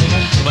space,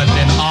 but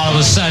then all of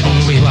a sudden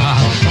we were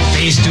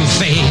face to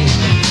face.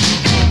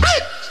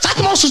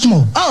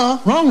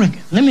 Wrong record.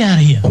 Let me out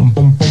of here.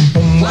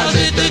 Was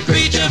it the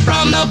creature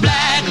from the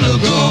Black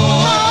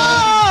Lagoon?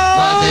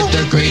 Was it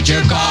the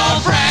creature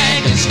called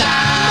Frankenstein?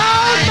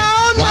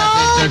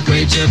 Was it the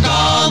creature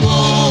called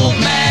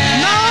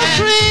Wolfman?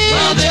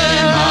 Well, then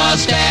it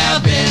must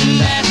have been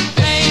that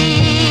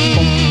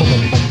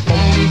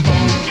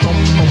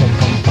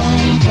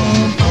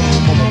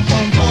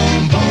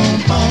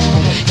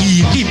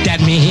He leaped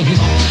at me,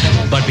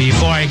 but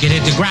before I could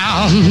hit the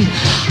ground,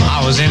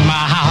 I was in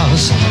my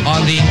house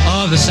on the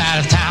other side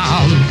of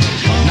town.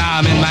 Now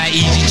I'm in my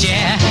easy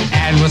chair,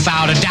 and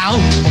without a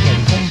doubt,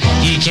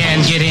 he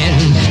can't get in,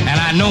 and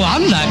I know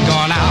I'm not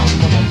going out.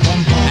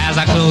 As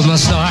I close my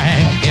story,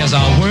 here's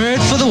a word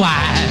for the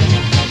wise.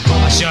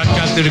 A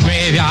shortcut through the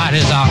graveyard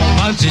is a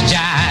bunch of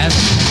jive.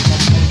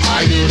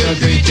 Are you the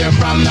creature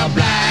from the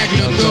Black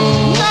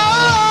Lagoon? No!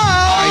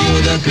 Are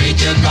you the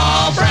creature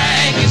called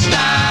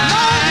Frankenstein?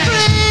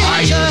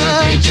 Are you the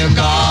creature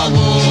called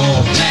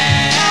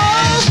Wolfman?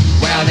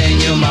 Well, then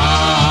you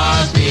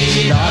must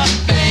be the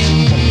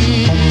thing.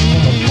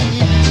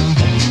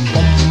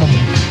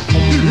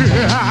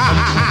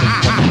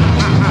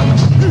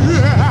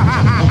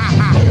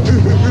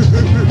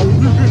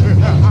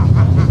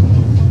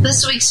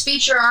 This week's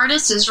feature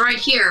artist is right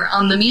here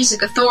on The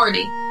Music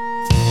Authority.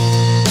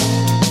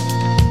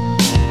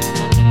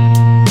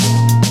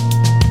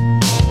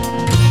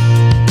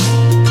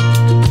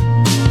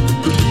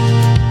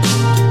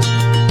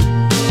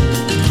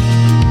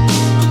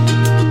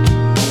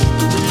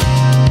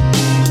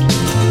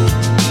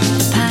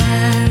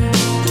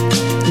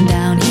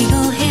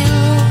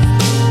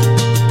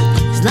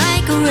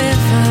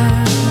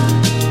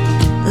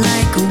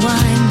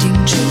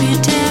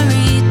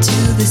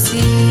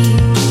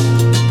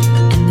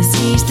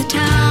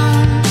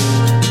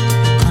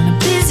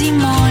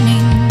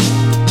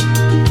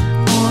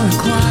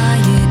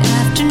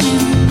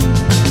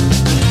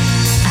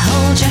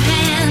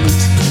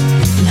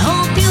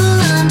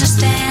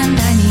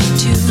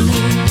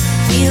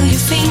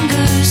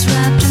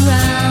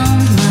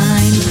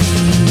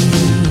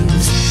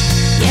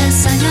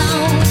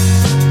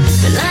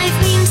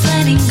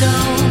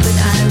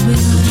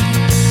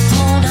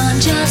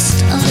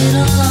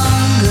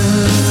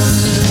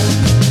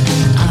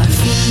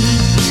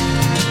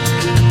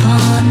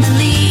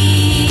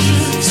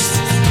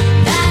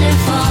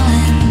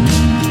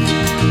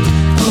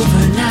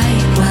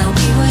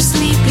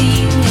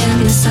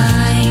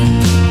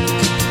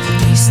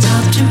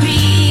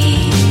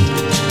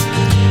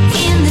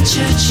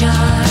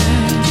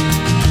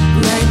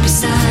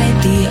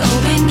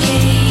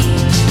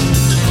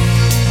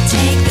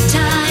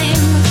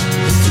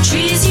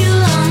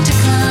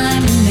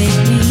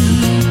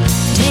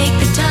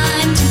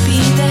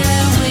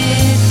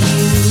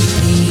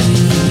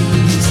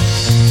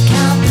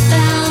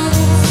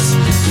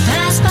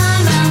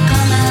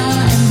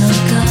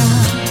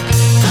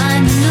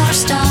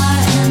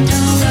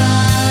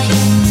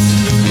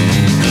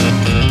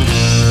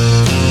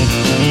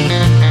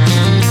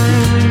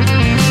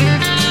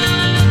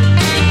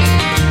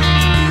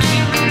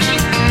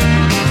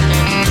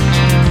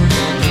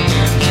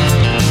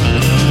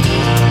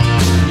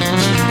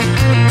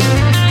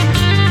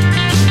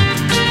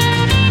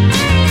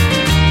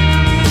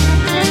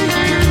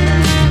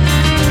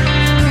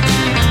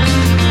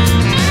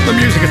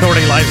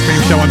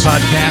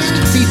 Podcast.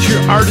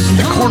 Feature artist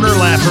The Corner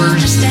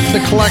Lappers.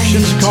 The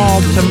collection's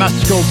called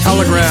Temescal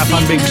Telegraph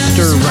on Big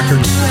Stir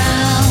Records.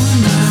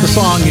 The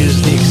song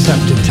is The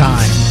Accepted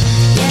Time.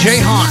 Jay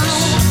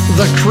Hawks,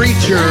 The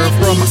Creature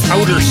from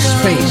Outer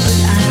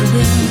Space.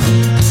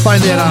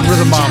 Find that on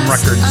Rhythm Bomb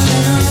Records.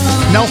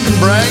 Nelson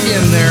Bragg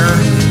in their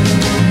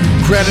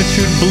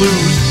Gratitude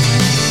Blues,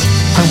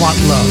 I Want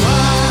Love.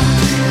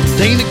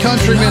 Dana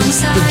Countryman,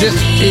 the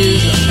disc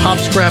is Pop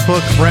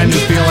Scrapbook, Brand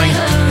New Feeling.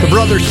 The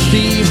brother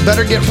Steve,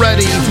 Better Get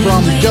Ready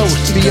from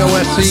Dose,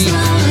 B-O-S-E,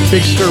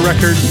 Big Stir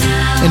Records.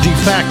 And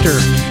G-Factor,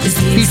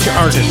 feature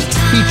artist,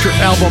 feature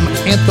album,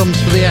 Anthems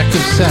for the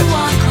Active Set.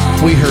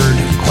 We heard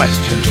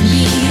Questions.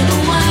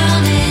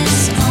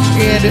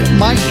 And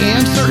my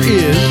answer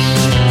is,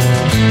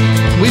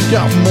 we've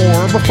got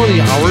more before the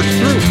hour's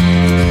through.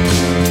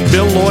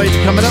 Bill Lloyd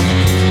coming up.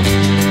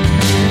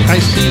 I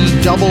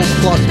see Double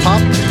plus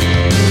Pop.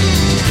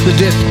 The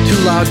disc, Too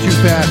Loud, Too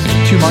Fast,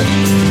 Too Much.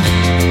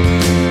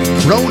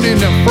 Ronan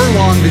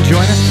Furlong to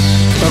join us.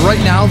 But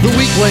right now, The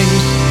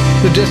Weaklings.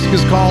 The disc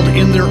is called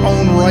In Their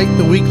Own Right,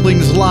 The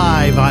Weaklings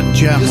live on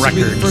Gem This Records.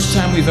 will be the first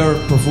time we've ever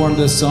performed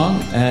this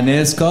song, and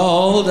it's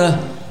called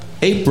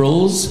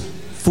April's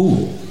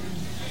Fool.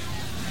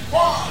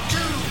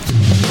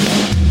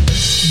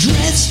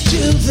 Dressed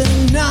to the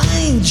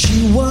nines,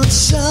 she was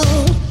so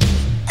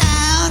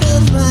out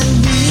of my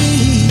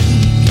league.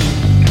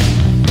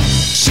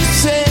 She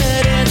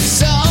said,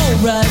 it's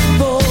alright,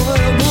 boy,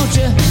 won't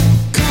you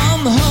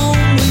come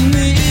home with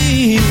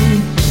me?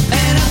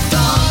 And I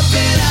thought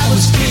that I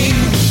was king,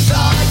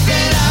 thought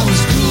that I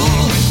was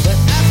cool, but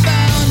I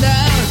found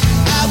out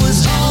I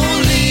was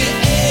only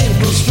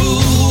April's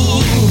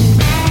fool.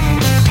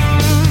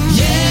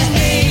 Yeah,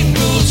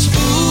 April's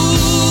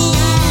fool.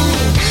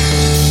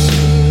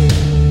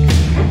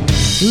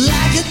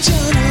 Like a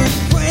ton of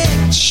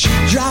bricks, she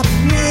dropped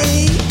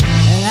me,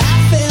 and I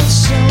felt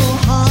so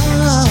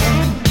hard.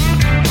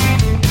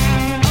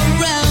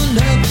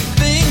 Around her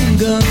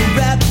finger,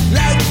 wrapped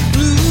like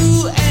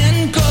blue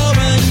and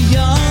cotton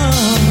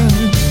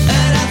yarn.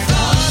 And I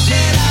thought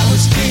that I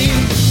was king,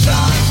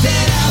 thought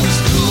that I was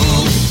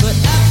cool, but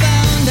I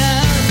found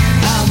out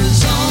I was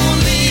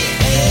only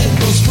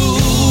April's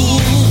fool.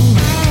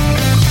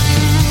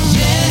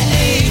 Yeah,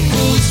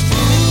 April's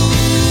fool.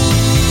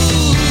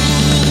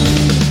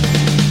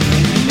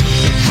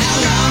 How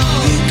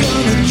long you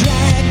gonna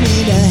drag me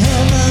to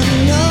heaven?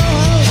 No.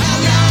 How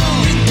long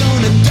you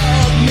gonna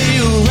dog me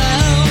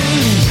around?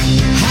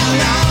 How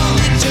long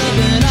you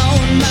jumping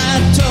on my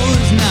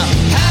toes now?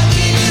 How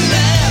can you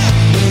laugh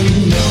when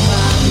you know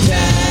I'm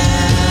down?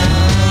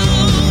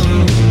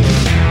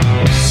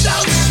 So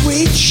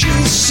sweet she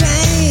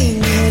sang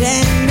it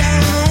and I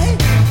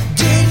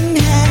didn't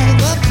have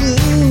a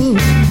clue.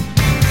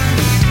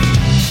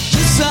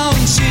 The song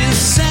she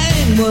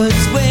sang was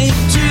way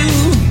too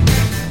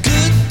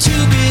good to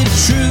be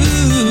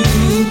true.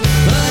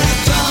 But I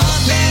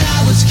thought that I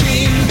was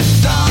king,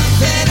 thought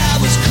that I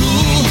was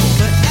cool,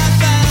 but I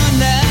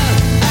found out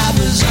I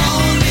was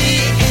only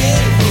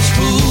April's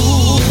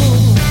fool.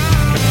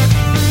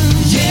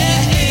 Yeah,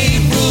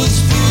 April's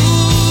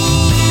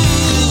fool.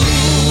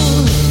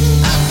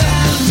 I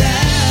found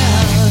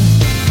out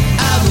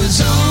I was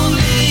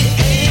only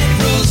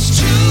April's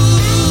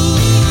tool.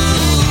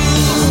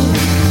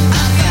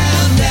 I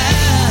found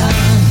out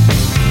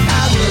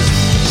I was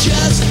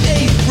just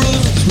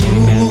April's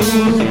fool.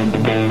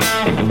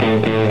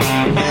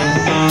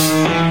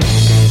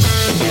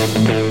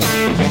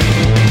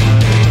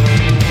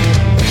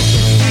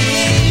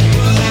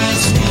 April's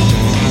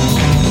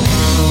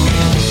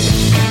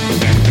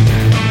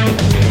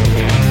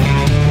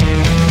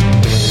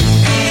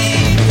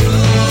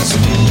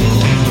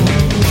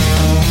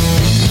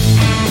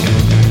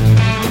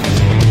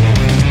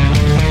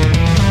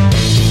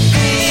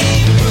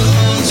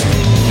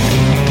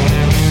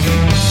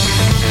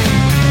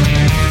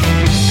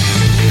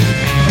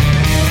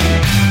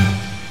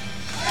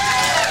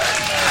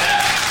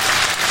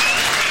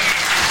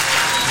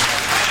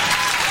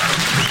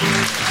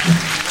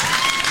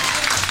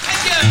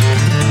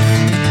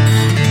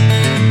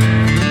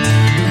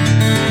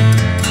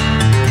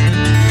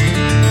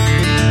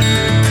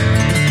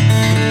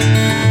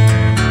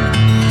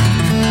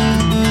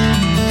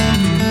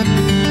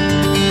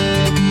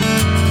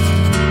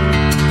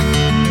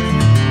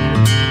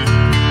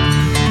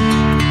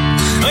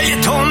Well, you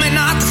told me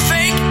not to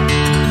fake,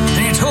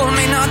 and you told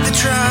me not to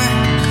try.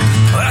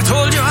 Well, I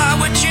told you I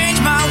would change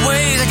my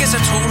ways. I guess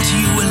I told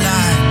you a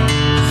lie.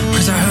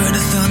 'Cause I heard the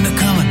thunder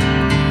coming,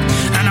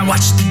 and I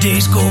watched the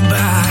days go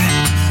by.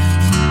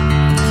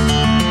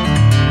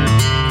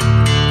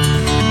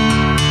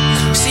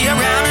 See, I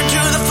ran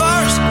into the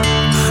forest,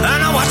 and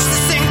I watched the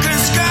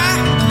sinking sky.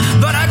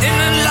 But I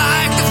didn't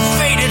like the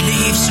faded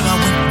leaves, so I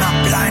went my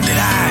blinded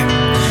eye.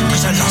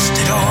 'Cause I lost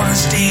it all in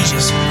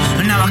stages,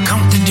 and now I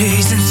count the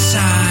days in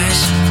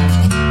size.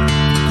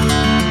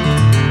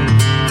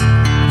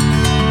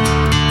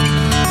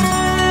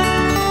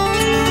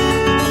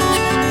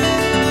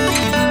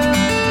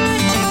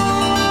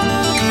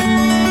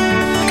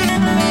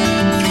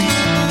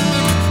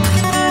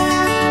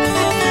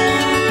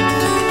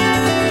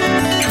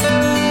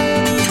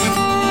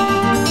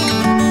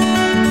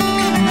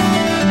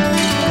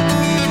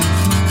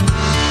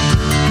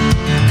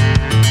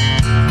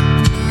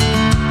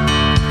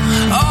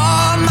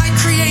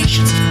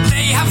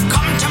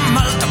 come to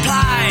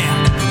multiply.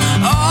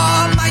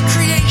 All my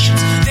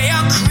creations, they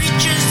are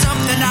creatures of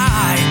the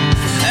night.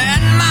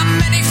 And my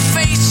many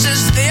faces,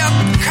 they are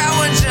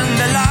cowards in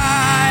the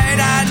light.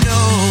 I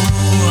know.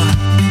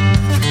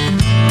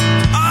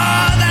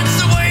 Oh, that's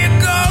the way it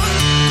goes.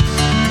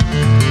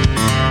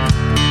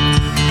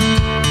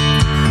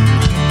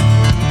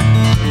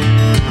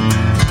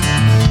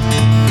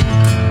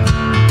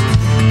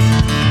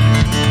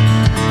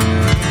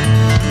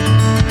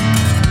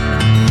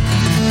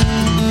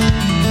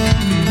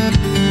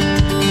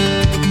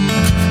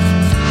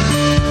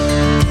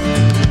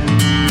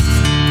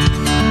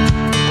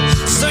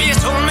 So you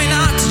told me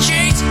not to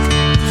chase,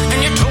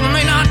 and you told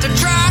me not to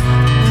try.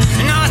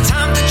 And now it's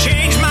time to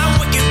change my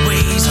wicked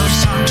ways, or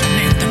it's time to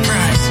name the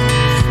price.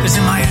 'Cause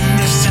in my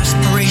endless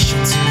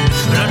aspirations,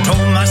 but I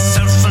told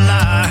myself a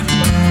lie.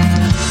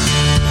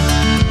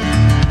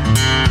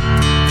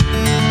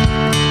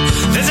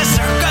 There's a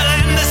circle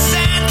in the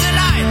sand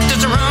tonight.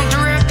 There's a wrong to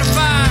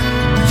rectify.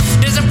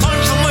 There's a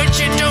point from which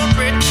you don't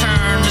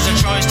return. There's a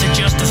choice to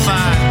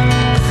justify.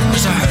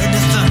 'Cause I heard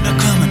the thunder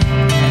coming,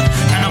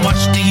 and I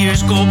watched the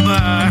years go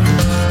by.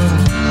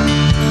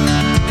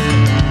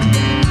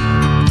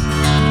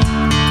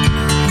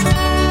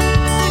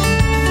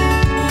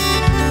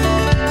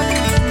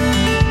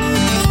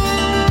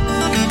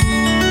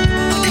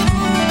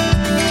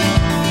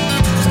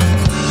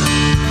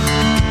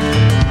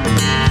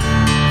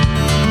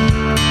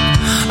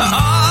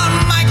 All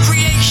my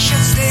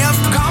creations, they have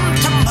come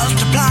to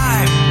multiply.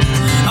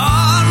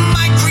 All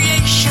my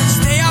creations,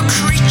 they are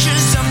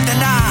creatures of the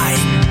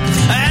night.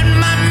 And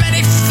my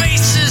many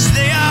faces,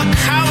 they are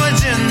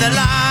cowards in the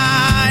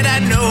light. I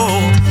know.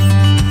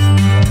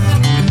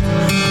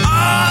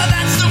 Oh,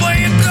 that's the way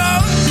it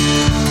goes.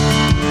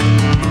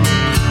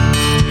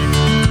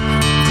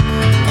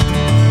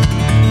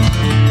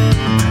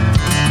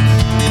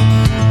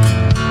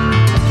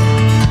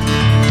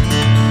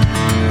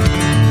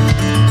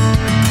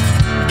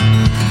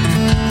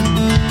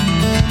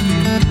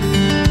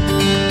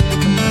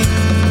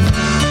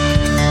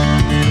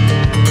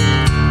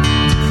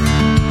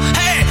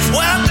 Hey,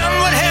 well, I'm done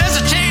with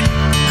hesitating,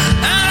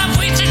 and I've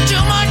wasted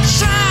too much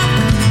time.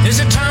 There's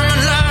a time in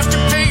life to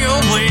pay your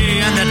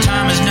way, and the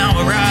time has now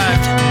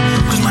arrived.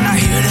 'Cause when I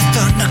hear the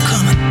thunder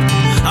coming,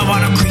 I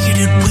wanna greet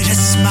it with a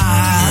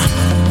smile.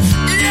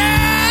 Yeah!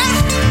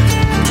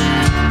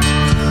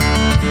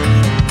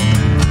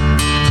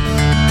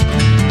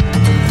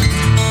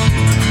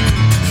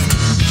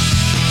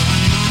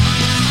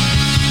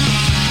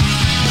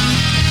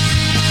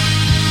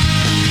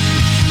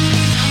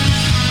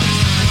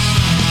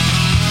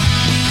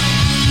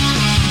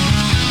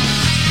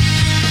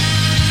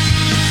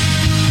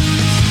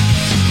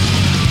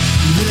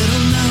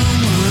 Little known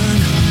one,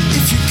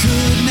 if you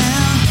could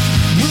now,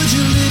 would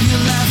you live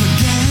your life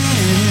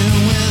again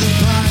with a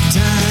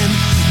part-time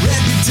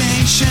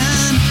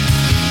reputation,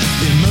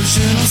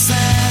 emotional,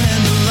 sad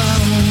and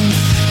alone?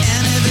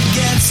 And if it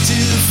gets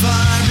too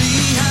far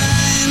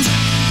behind,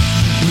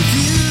 with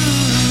you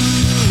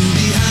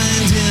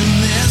behind him,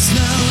 there's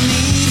no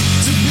need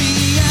to be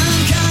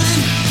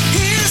unkind.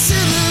 Here's to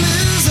the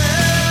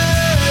losers.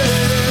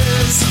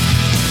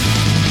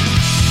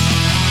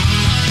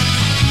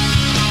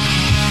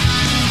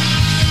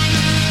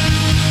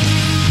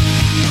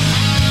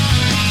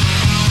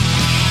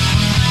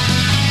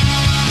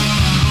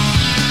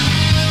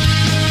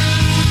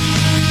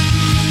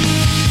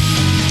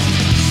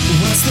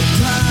 What's the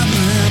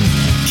problem?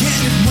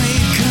 Can't it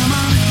wait? Come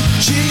on,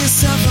 cheer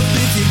yourself up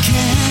if you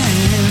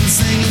can.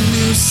 Sing a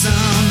new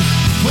song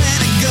when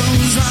it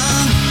goes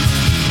wrong.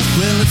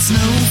 Well, it's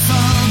no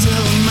fault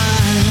of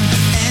mine.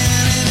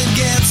 And if it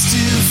gets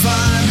too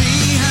far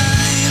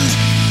behind,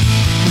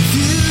 with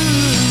you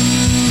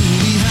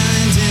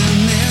behind him,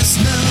 there's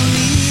no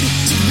need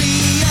to be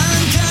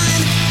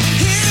unkind.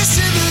 Here's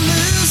to the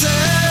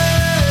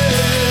losers.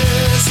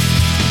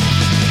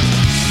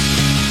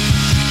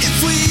 If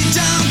we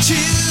don't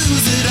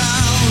choose it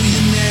all,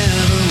 you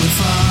never will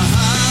fall.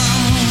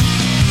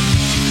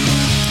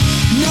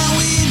 No,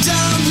 we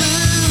don't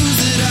lose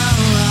it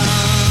all.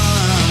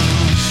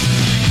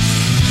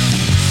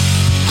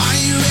 Are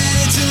you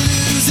ready to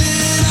lose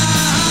it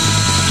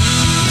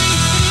all?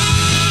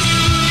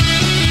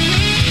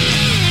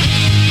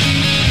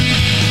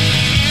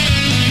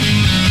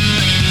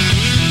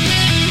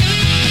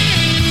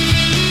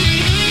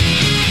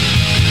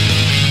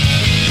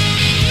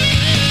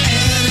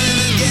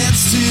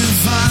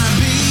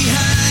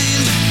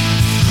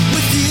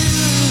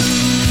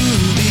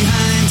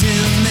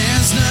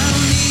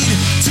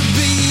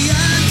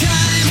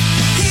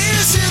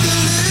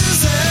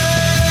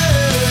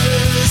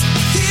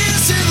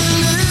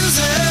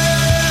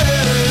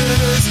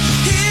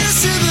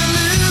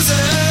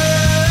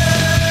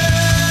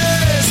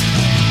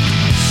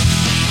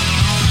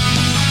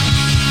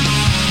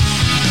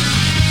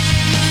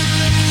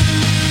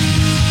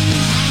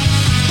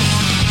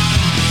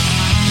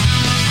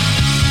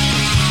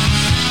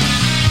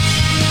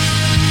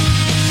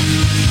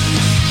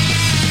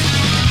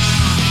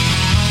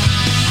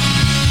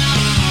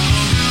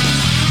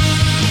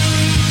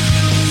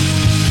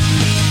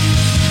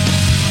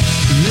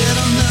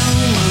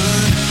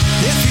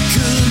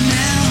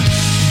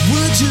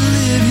 you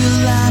live your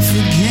life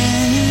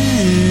again?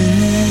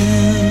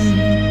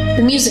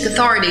 The Music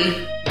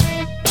Authority.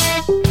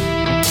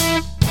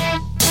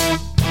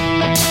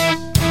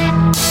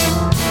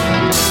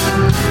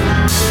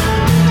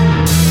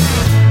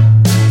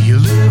 You're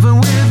living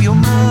with your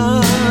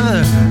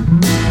mother,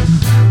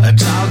 a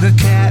dog, a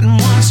cat, and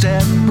one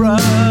step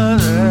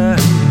brother.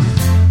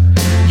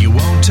 You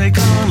won't take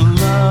on a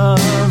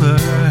lover,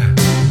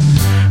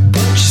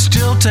 but you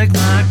still take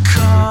my